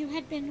if you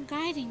had been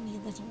guiding me,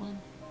 little one.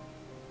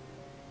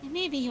 I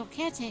may be your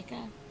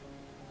caretaker,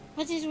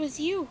 but it was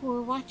you who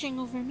were watching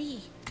over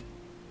me.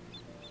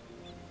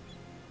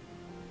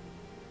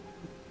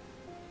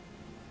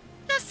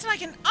 Just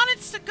like an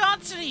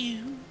honest-to-God to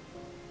you.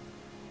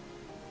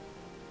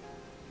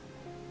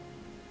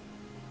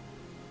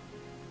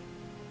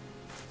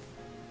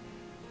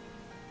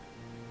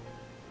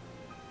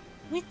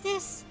 With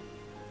this,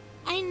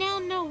 I now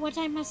know what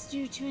I must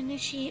do to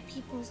initiate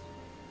people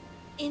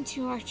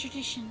into our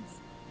traditions,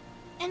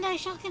 and I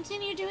shall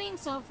continue doing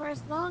so for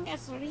as long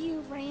as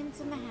Ryu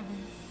reigns in the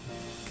heavens.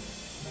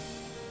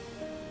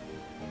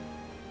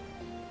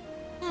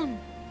 Come,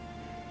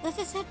 let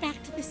us head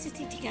back to the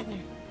city together.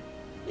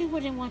 We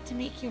wouldn't want to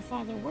make your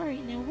father worry,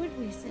 now would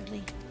we,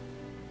 Sidley?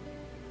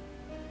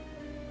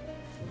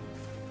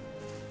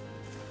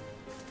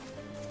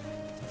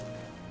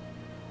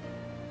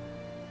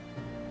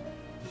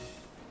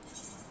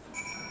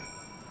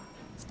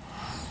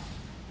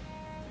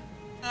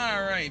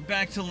 Alright,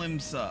 back to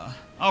Limsa.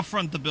 I'll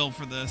front the bill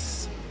for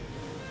this.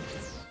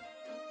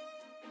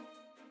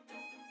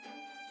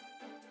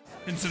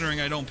 Considering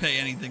I don't pay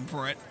anything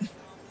for it.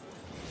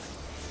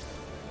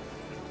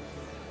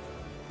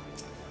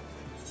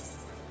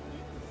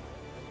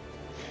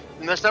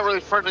 And that's not really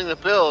fronting the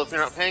bill if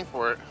you're not paying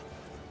for it.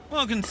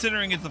 Well,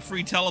 considering it's a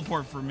free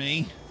teleport for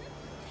me.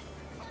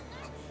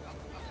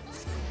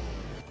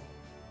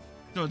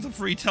 So it's a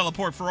free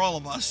teleport for all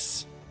of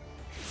us.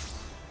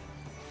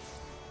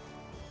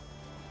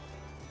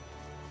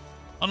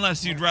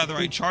 Unless you'd rather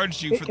I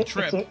charged you for the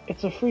trip.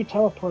 It's a free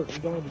teleport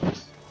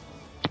regardless.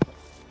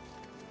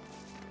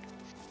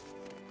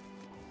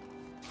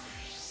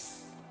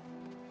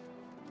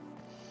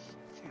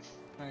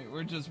 Alright,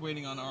 we're just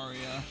waiting on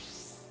Arya.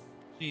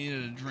 She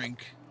needed a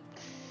drink.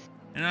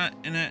 And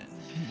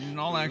in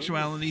all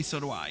actuality, so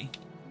do I.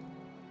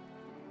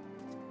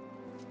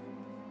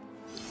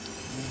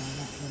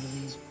 One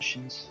of these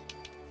missions.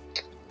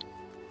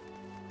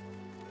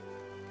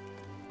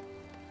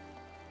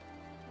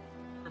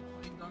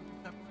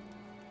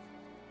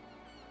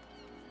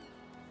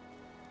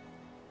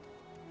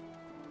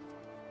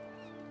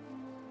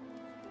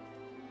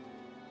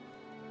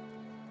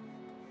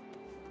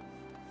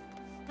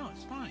 No,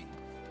 it's fine.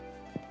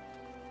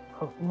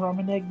 Oh,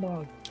 ramen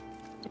eggnog.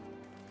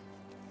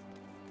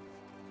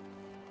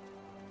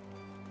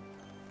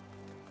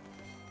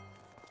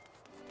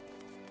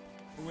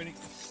 We're waiting.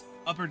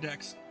 Upper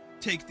decks.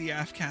 Take the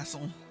aft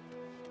castle.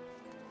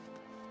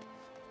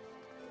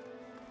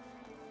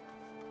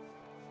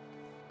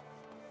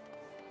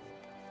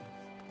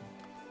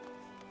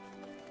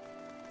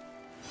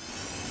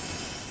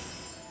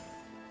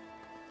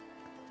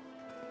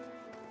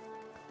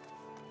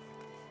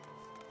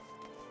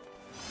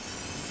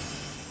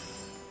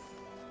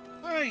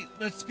 Alright,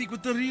 let's speak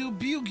with the Ryu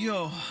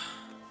Bugyo.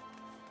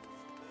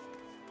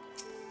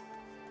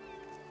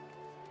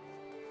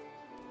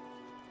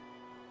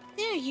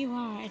 There you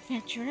are,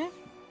 adventurer.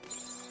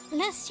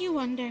 Lest you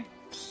wonder,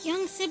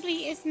 young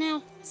Sibley is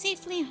now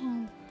safely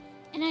home,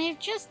 and I have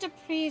just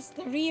appraised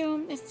the Rio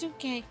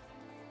Mitsuke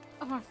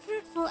of our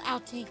fruitful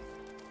outing.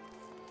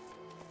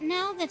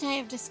 Now that I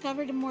have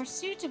discovered a more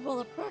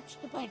suitable approach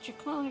to my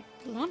draconic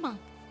dilemma,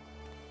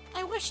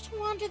 I wish to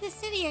wander the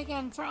city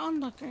again for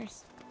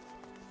onlookers.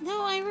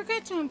 Though I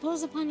regret to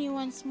impose upon you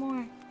once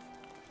more.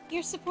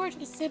 Your support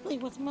with Sibley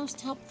was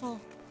most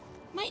helpful.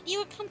 Might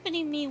you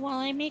accompany me while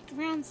I make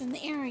rounds in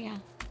the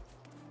area?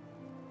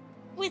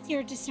 With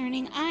your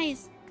discerning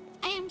eyes,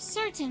 I am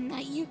certain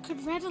that you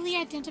could readily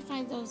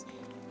identify those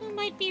who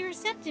might be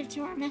receptive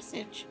to our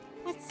message.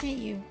 What say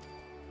you?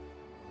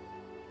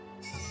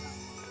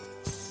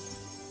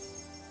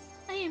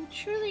 I am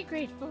truly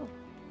grateful.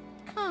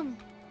 Come,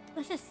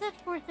 let us set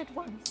forth at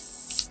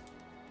once.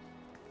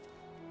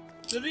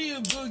 The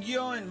Ryu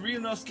Bugyo and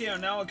Ryunosuke are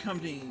now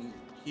accompanying.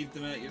 Keep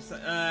them at your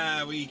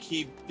side. We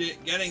keep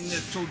getting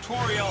this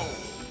tutorial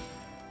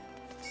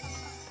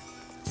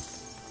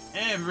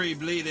every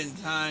bleeding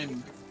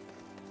time.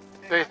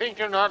 They think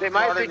you're not. They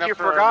might smart think enough you're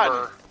to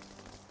forgotten.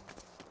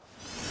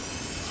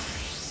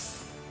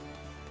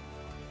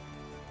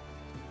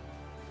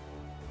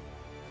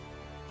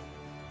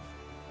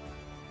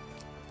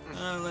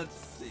 remember. Let's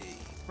see.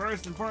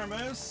 First and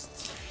foremost,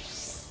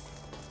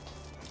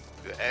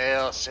 The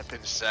ale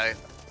sipping sight.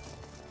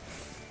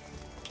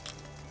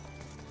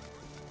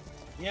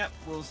 yep,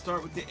 we'll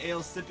start with the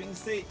ale sipping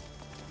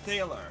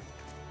sailor.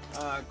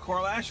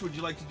 Corlash, would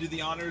you like to do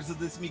the honors of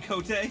this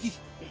Mikote?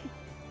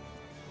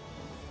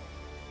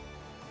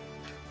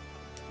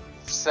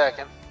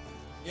 Second.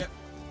 Yep.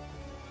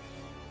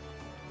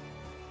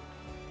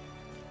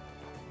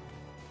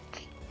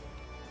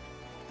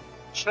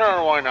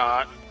 Sure, why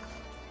not?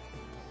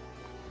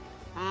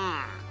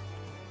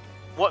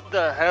 What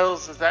the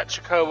hells is that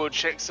Chocobo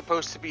chick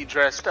supposed to be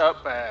dressed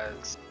up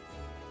as?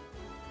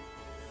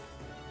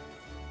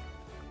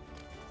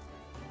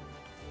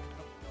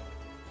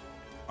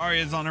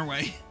 Arya's on her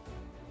way.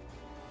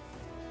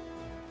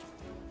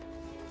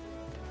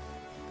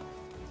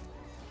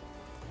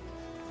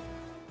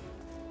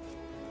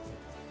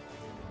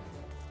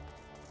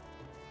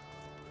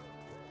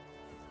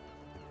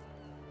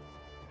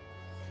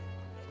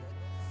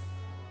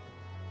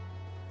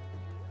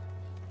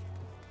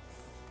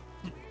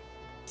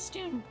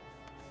 Costume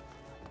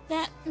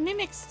that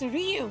mimics the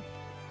Ryu,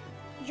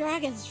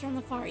 dragons from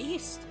the Far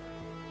East.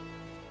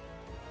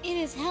 It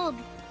is held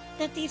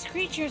that these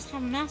creatures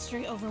have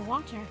mastery over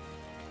water,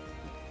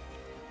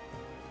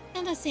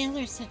 and a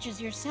sailor such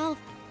as yourself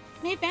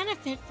may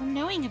benefit from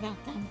knowing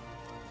about them.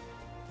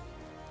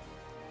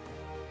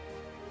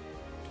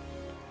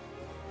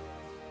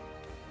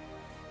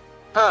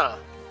 Huh.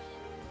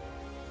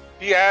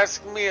 If you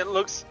ask me, it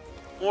looks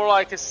more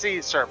like a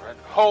sea serpent.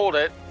 Hold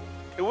it.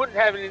 It wouldn't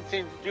have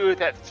anything to do with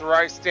that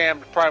thrice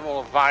damned primal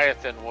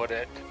Leviathan, would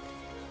it?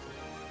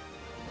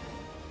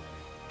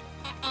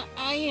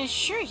 I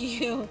assure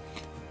you,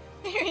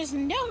 there is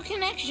no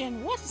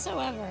connection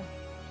whatsoever.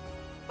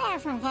 Far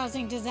from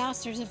causing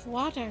disasters of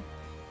water,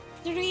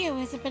 the Ryu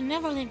is a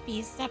benevolent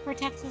beast that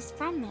protects us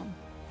from them.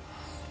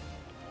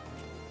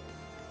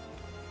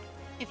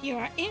 If you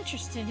are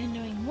interested in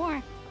knowing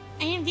more,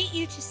 I invite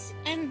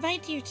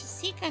you to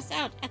seek us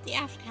out at the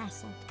Aft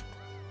Castle.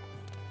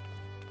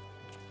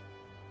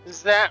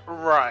 Is that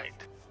right?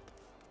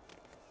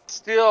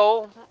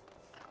 Still,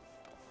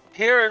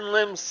 Here in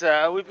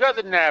Limsa, we've got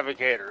the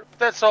Navigator.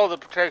 That's all the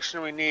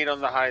protection we need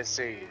on the high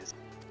seas.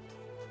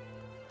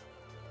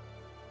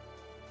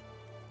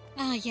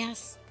 Ah,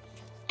 yes.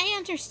 I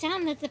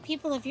understand that the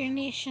people of your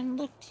nation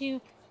look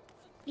to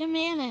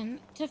Lumelin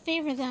to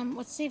favor them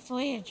with safe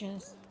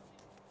voyages.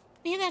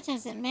 Be that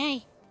as it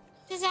may,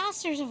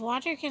 disasters of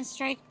water can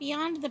strike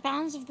beyond the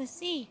bounds of the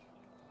sea,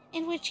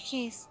 in which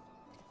case,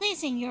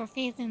 placing your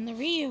faith in the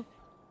Ryu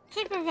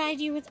could provide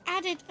you with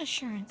added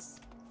assurance.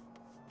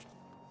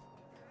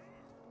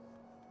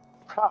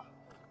 Ha.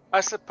 I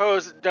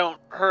suppose it don't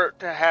hurt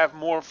to have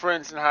more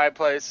friends in high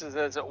places,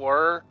 as it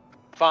were.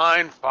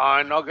 Fine,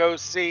 fine. I'll go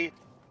see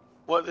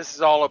what this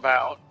is all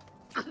about.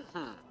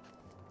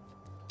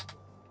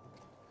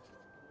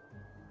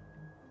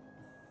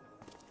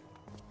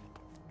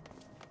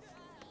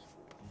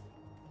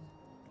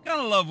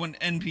 Gotta love when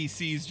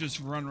NPCs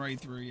just run right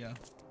through you.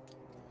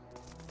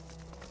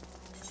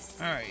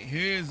 Alright,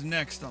 who's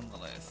next on the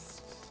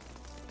list?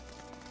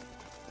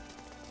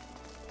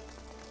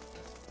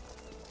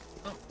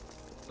 Oh,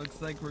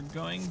 looks like we're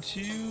going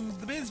to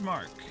the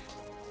Bismarck.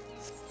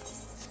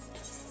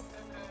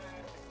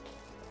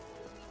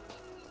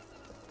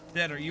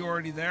 Dad, are you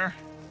already there?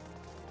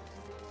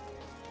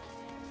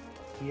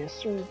 Yes,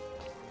 sir.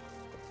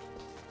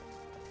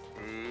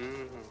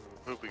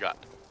 Who we got?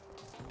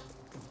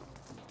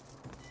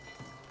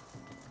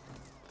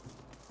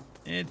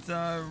 It's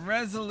a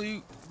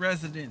Resolute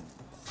Resident.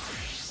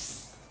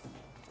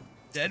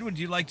 Dad, would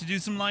you like to do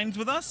some lines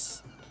with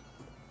us?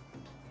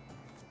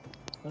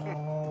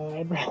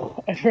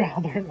 I'd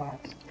rather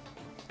not.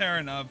 Fair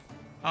enough.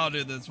 I'll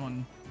do this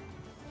one.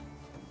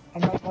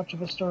 I'm not much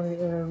of a story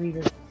or a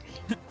reader.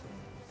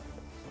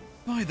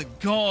 By the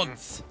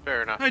gods!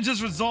 Fair enough. I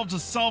just resolved to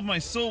salve my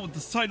soul with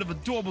the sight of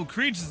adorable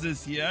creatures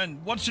this year,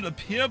 and what should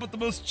appear but the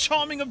most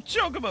charming of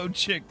chocobo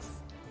chicks?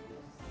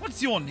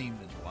 What's your name,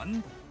 little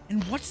one?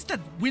 And what's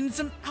that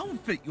winsome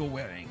outfit you're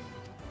wearing?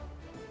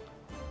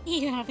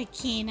 You have a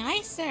keen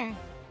eye, sir.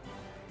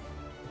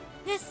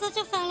 This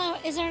little fellow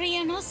is a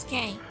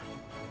Ryunosuke.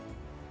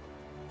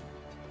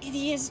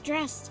 He is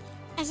dressed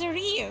as a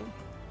Ryu,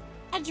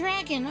 a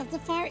dragon of the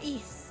Far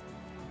East.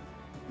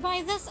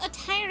 By thus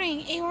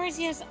attiring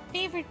Eorzea's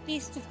favorite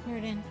beast of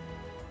burden,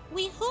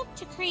 we hope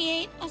to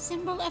create a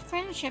symbol of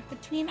friendship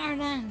between our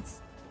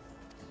lands.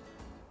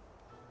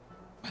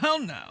 Well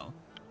now,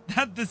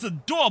 that this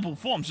adorable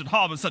form should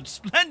harbor such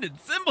splendid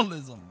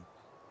symbolism.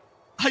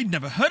 I'd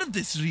never heard of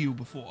this Ryu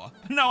before,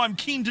 but now I'm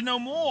keen to know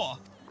more.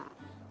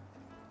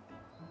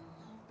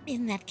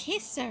 In that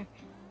case, sir,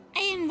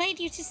 I invite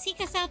you to seek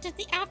us out at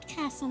the Out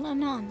Castle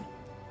anon.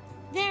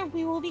 There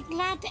we will be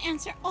glad to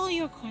answer all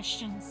your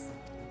questions.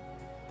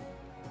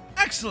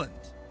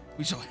 Excellent!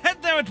 We shall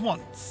head there at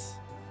once.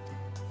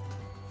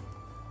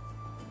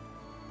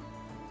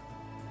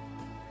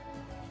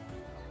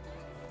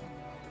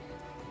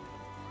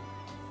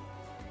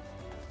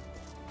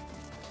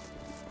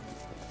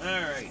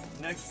 Alright,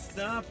 next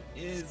stop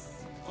is...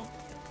 Oh.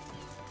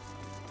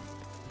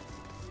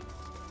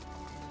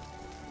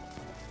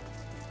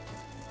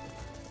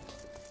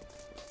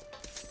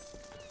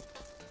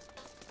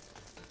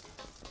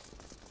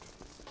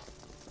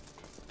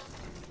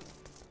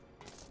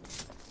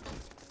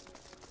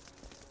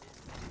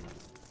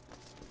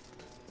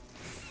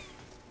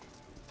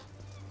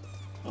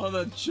 Oh,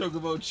 that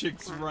chocobo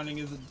chick's running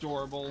is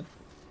adorable.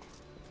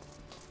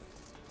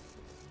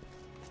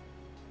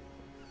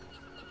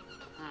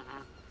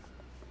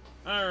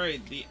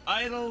 Alright, the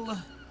idle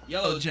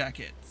yellow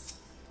jackets.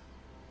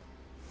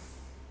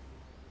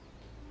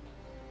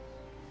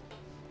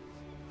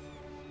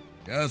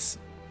 Yes.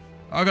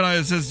 How can I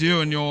assist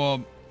you and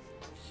your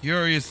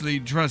curiously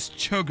dressed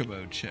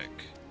chocobo chick?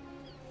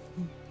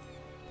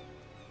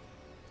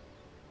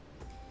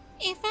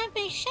 If I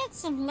may shed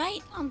some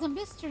light on the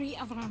mystery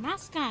of our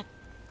mascot,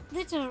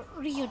 little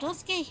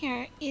Ryudosuke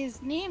here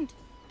is named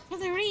for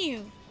the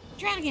Ryu,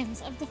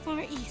 dragons of the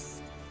Far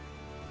East.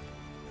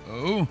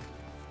 Oh?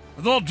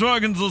 I thought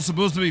dragons are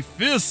supposed to be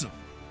fearsome.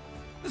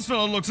 This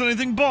fellow looks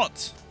anything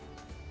but.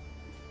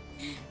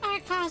 Our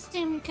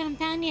costume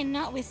companion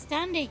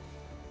notwithstanding,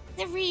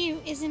 the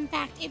Ryu is in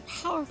fact a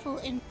powerful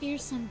and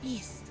fearsome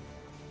beast.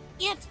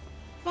 Yet,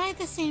 by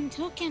the same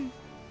token,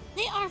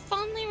 they are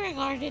fondly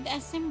regarded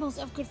as symbols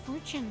of good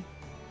fortune.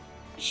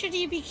 Should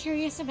you be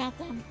curious about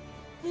them,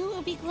 we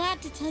will be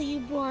glad to tell you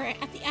more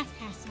at the F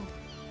Castle.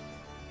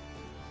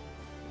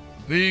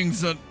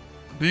 Beings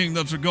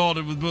that's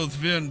regarded with both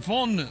fear and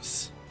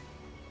fondness.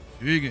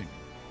 Intriguing.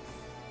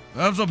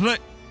 Perhaps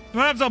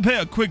I'll pay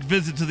a quick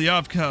visit to the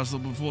F Castle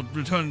before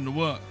returning to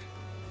work.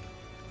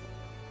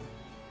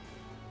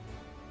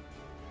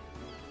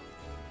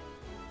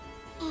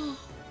 Oh,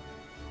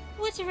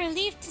 what a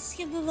relief to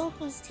see the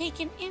locals take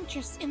an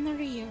interest in the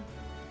Ryu.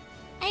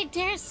 I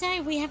dare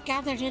say we have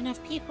gathered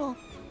enough people,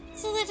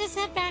 so let us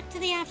head back to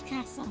the Aft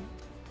Castle.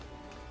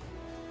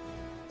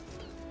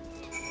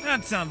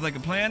 That sounds like a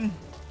plan.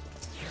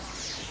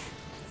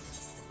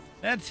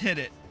 Let's hit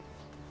it.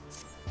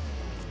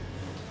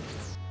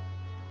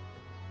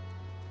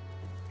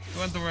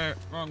 Went the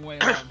wrong way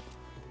around.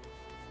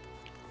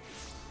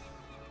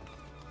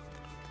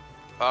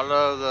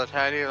 Follow the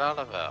tiny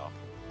Lalavel.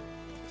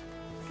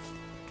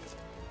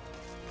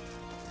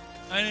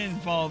 I didn't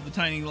follow the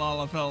tiny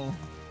Lalafell.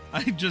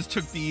 I just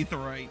took the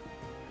Aetheryte.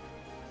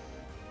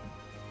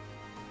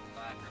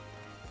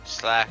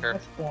 Slacker.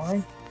 That's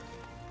boring.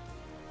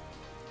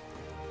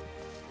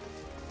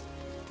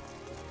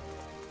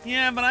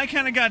 Yeah, but I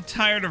kind of got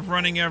tired of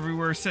running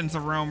everywhere since A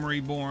Realm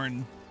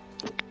Reborn.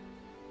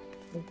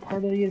 It's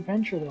part of the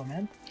adventure, though,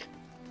 man.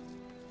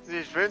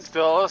 He's been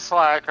still a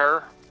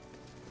slacker.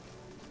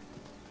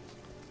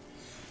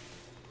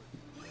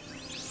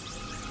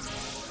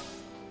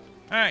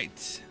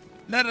 Alright,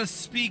 let us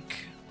speak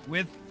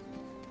with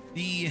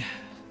the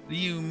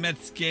Ryu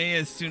Metsuke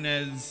as soon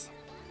as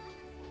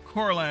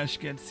Korlash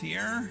gets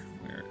here.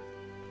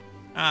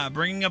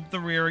 Bringing up the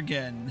rear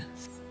again.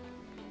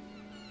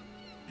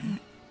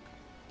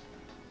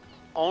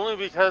 Only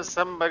because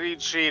somebody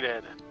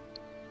cheated.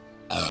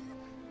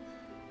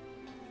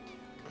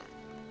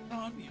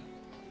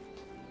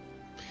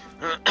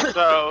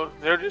 So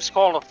they're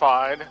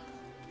disqualified.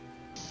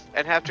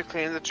 And have to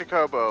clean the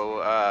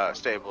Chocobo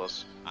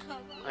stables.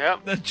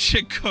 Yep. The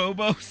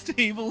Chocobo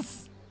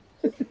stables?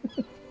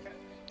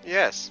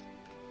 Yes.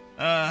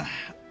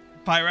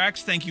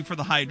 Pyrax, thank you for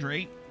the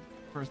hydrate,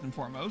 first and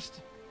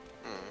foremost.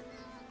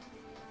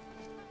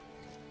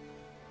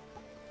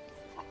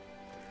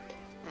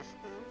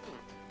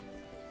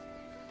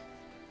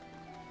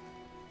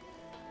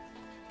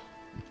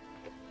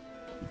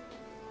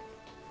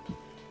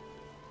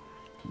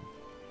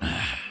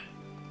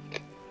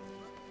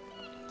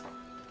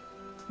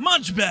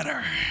 Much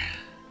better.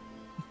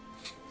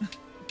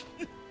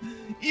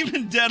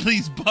 Even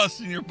Deadly's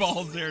busting your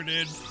balls there,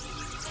 dude.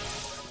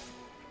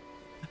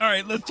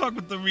 Alright, let's talk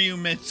with the Ryu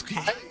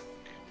Metsuke.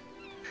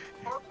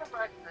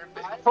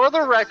 For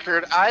the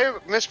record, I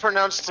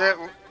mispronounced it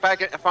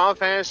back in Final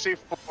Fantasy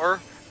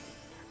IV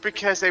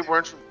because they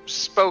weren't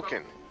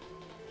spoken.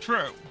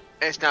 True.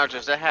 It's now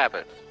just a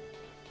habit.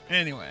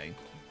 Anyway.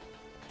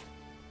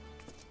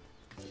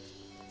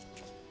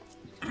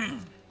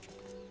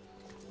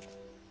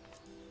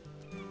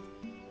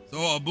 So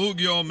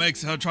Abugio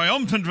makes her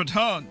triumphant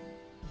return.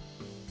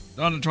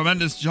 Done a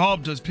tremendous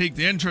job to pique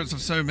the interest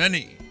of so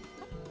many.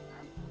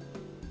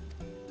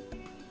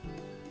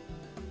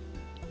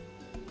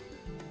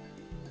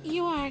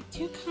 You are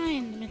too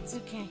kind,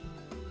 Mitsuke.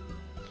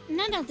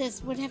 None of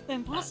this would have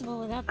been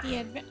possible without the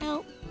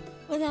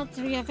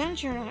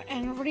adventurer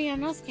and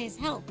Ryunosuke's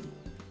help.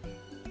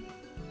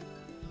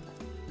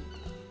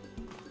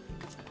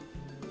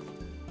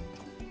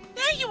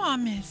 There you are,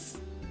 miss.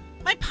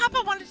 My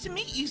papa wanted to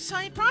meet you, so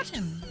I brought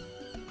him.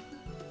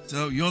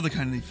 So you're the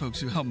kindly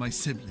folks who helped my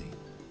sibling.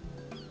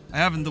 I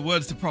haven't the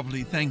words to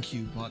properly thank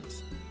you, but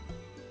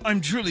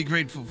I'm truly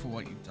grateful for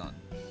what you've done.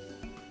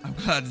 I'm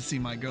glad to see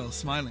my girl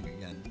smiling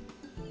again.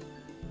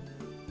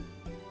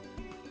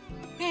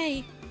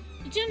 Hey,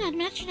 do not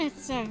mention it,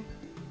 sir.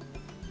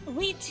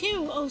 We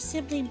too owe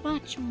Sibley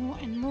much more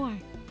and more.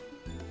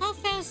 How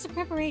fast the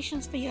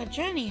preparations for your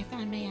journey, if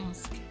I may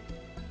ask?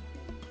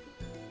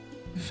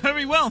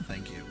 Very well,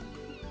 thank you.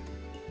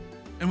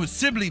 And with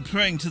Sibley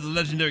praying to the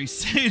legendary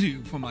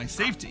Seru for my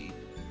safety,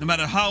 no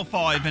matter how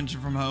far I venture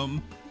from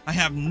home, I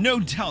have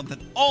no doubt that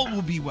all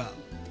will be well.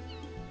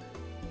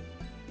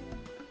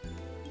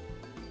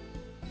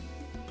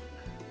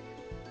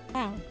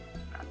 Well,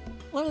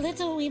 what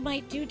little we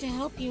might do to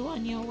help you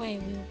on your way,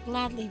 we will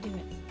gladly do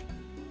it.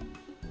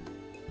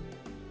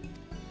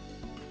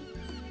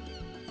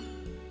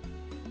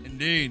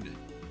 Indeed.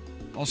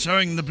 While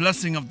showing the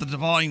blessing of the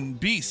divine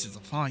beast is a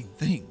fine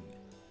thing,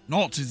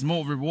 naught is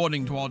more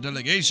rewarding to our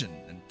delegation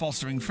than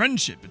fostering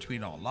friendship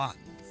between our lands.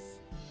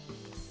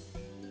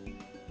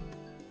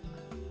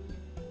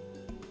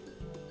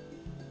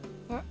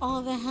 For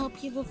all the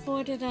help you've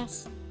afforded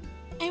us,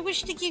 I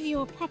wish to give you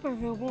a proper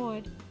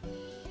reward.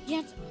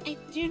 Yet, I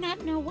do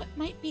not know what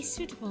might be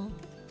suitable.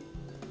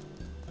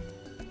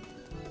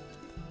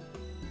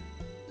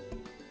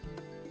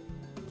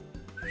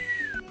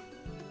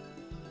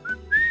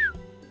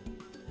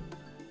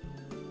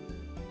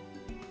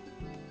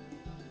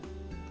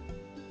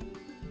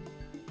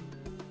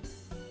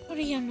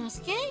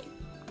 Ryunosuke?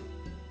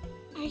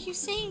 Are you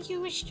saying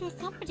you wish to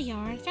accompany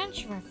our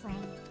adventurer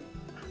friend?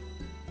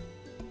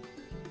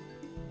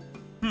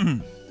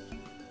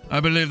 I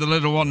believe the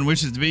little one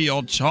wishes to be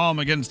your charm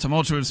against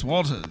tumultuous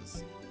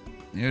waters.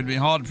 You would be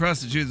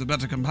hard-pressed to choose a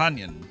better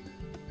companion.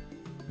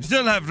 We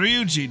still have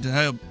Ryuji to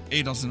help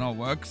aid us in our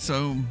work,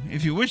 so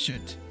if you wish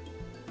it,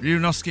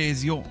 Ryunosuke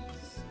is yours.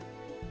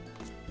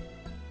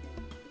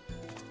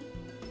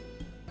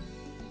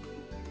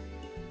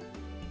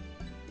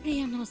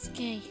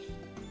 Ryunosuke,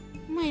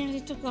 my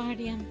little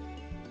guardian,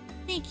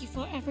 thank you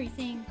for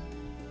everything.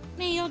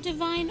 May your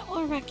divine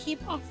aura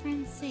keep our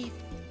friends safe.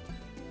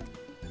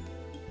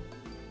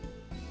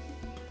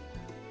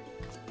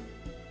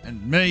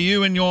 And may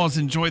you and yours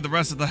enjoy the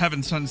rest of the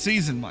Heavensturn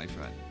season, my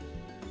friend.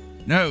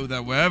 Know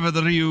that wherever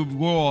the Ryu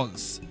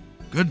wars,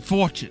 good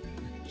fortune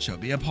shall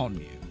be upon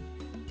you.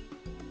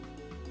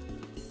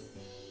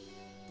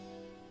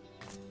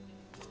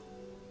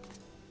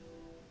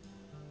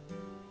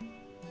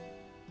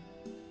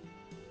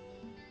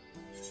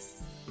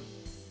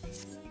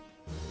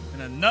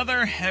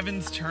 Another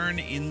Heavensturn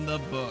in the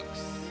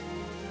books.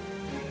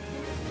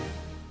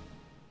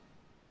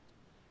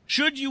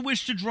 Should you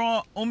wish to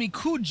draw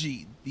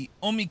Omikuji, the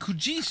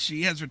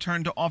Omikujishi has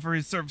returned to offer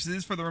his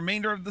services for the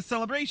remainder of the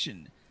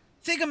celebration.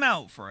 Take him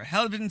out for a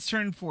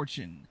Heavensturn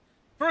fortune.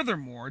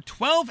 Furthermore,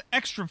 12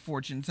 extra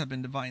fortunes have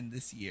been divined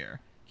this year.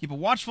 Keep a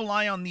watchful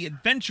eye on the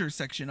adventure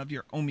section of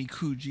your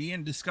Omikuji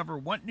and discover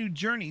what new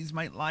journeys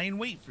might lie in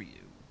wait for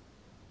you.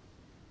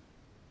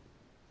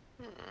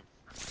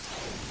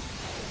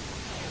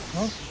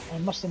 Well, I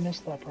must have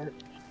missed that part.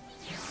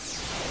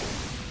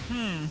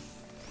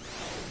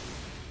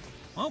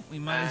 Well, we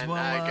might as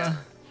well,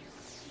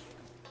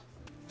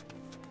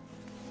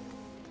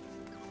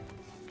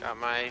 Got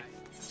my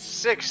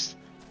 6th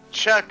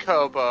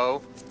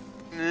Chocobo.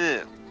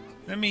 Ugh.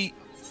 let me...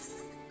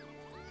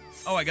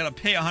 Oh, I gotta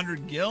pay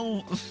 100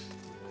 gil?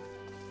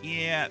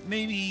 Yeah,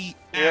 maybe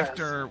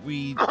after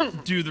we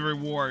do the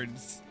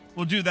rewards.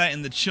 We'll do that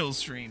in the chill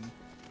stream.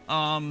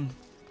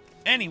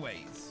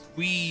 Anyways,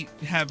 we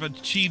have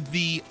achieved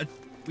the...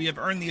 we have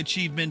earned the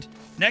achievement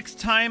next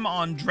time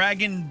on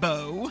Dragon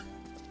Bow.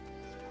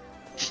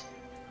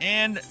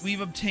 And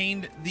we've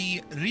obtained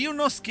the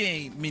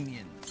Ryunosuke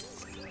minion.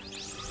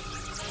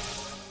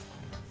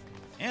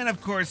 And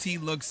of course, he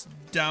looks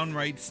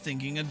downright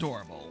stinking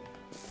adorable.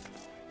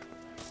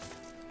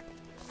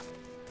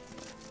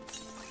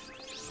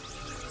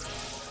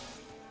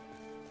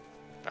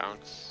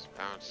 Bounce,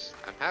 bounce.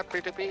 I'm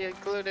happy to be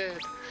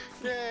included.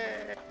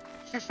 Yay!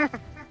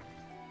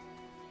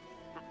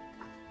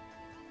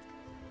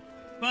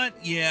 But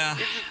yeah,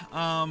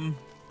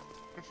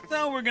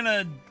 so we're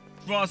gonna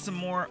draw some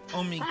more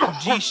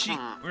Omikujishi.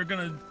 We're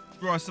gonna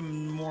draw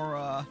some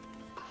more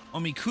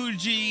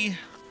Omikuji,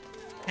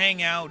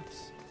 hang out,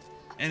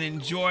 and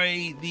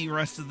enjoy the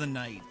rest of the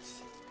night.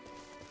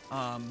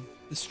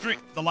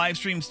 The live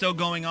stream's still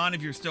going on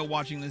if you're still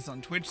watching this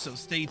on Twitch, so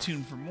stay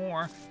tuned for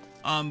more.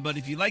 But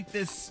if you like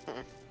this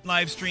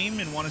live stream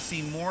and want to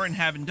see more and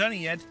haven't done it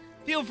yet,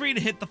 feel free to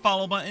hit the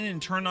follow button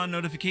and turn on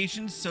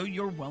notifications so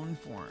you're well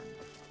informed.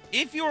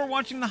 If you are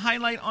watching the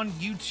highlight on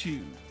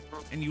YouTube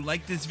and you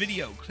like this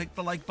video, click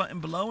the like button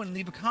below and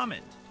leave a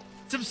comment.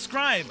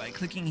 Subscribe by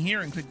clicking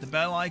here and click the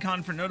bell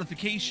icon for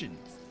notifications.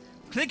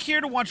 Click here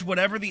to watch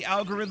whatever the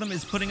algorithm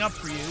is putting up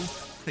for you.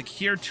 Click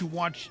here to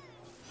watch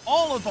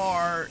all of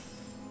our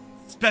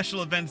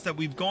special events that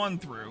we've gone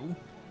through.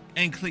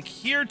 And click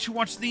here to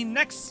watch the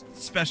next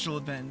special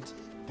event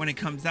when it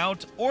comes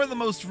out, or the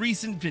most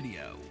recent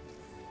video.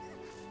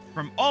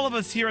 From all of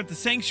us here at the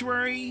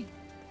Sanctuary,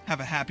 have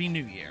a happy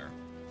new year,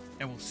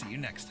 and we'll see you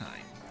next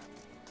time.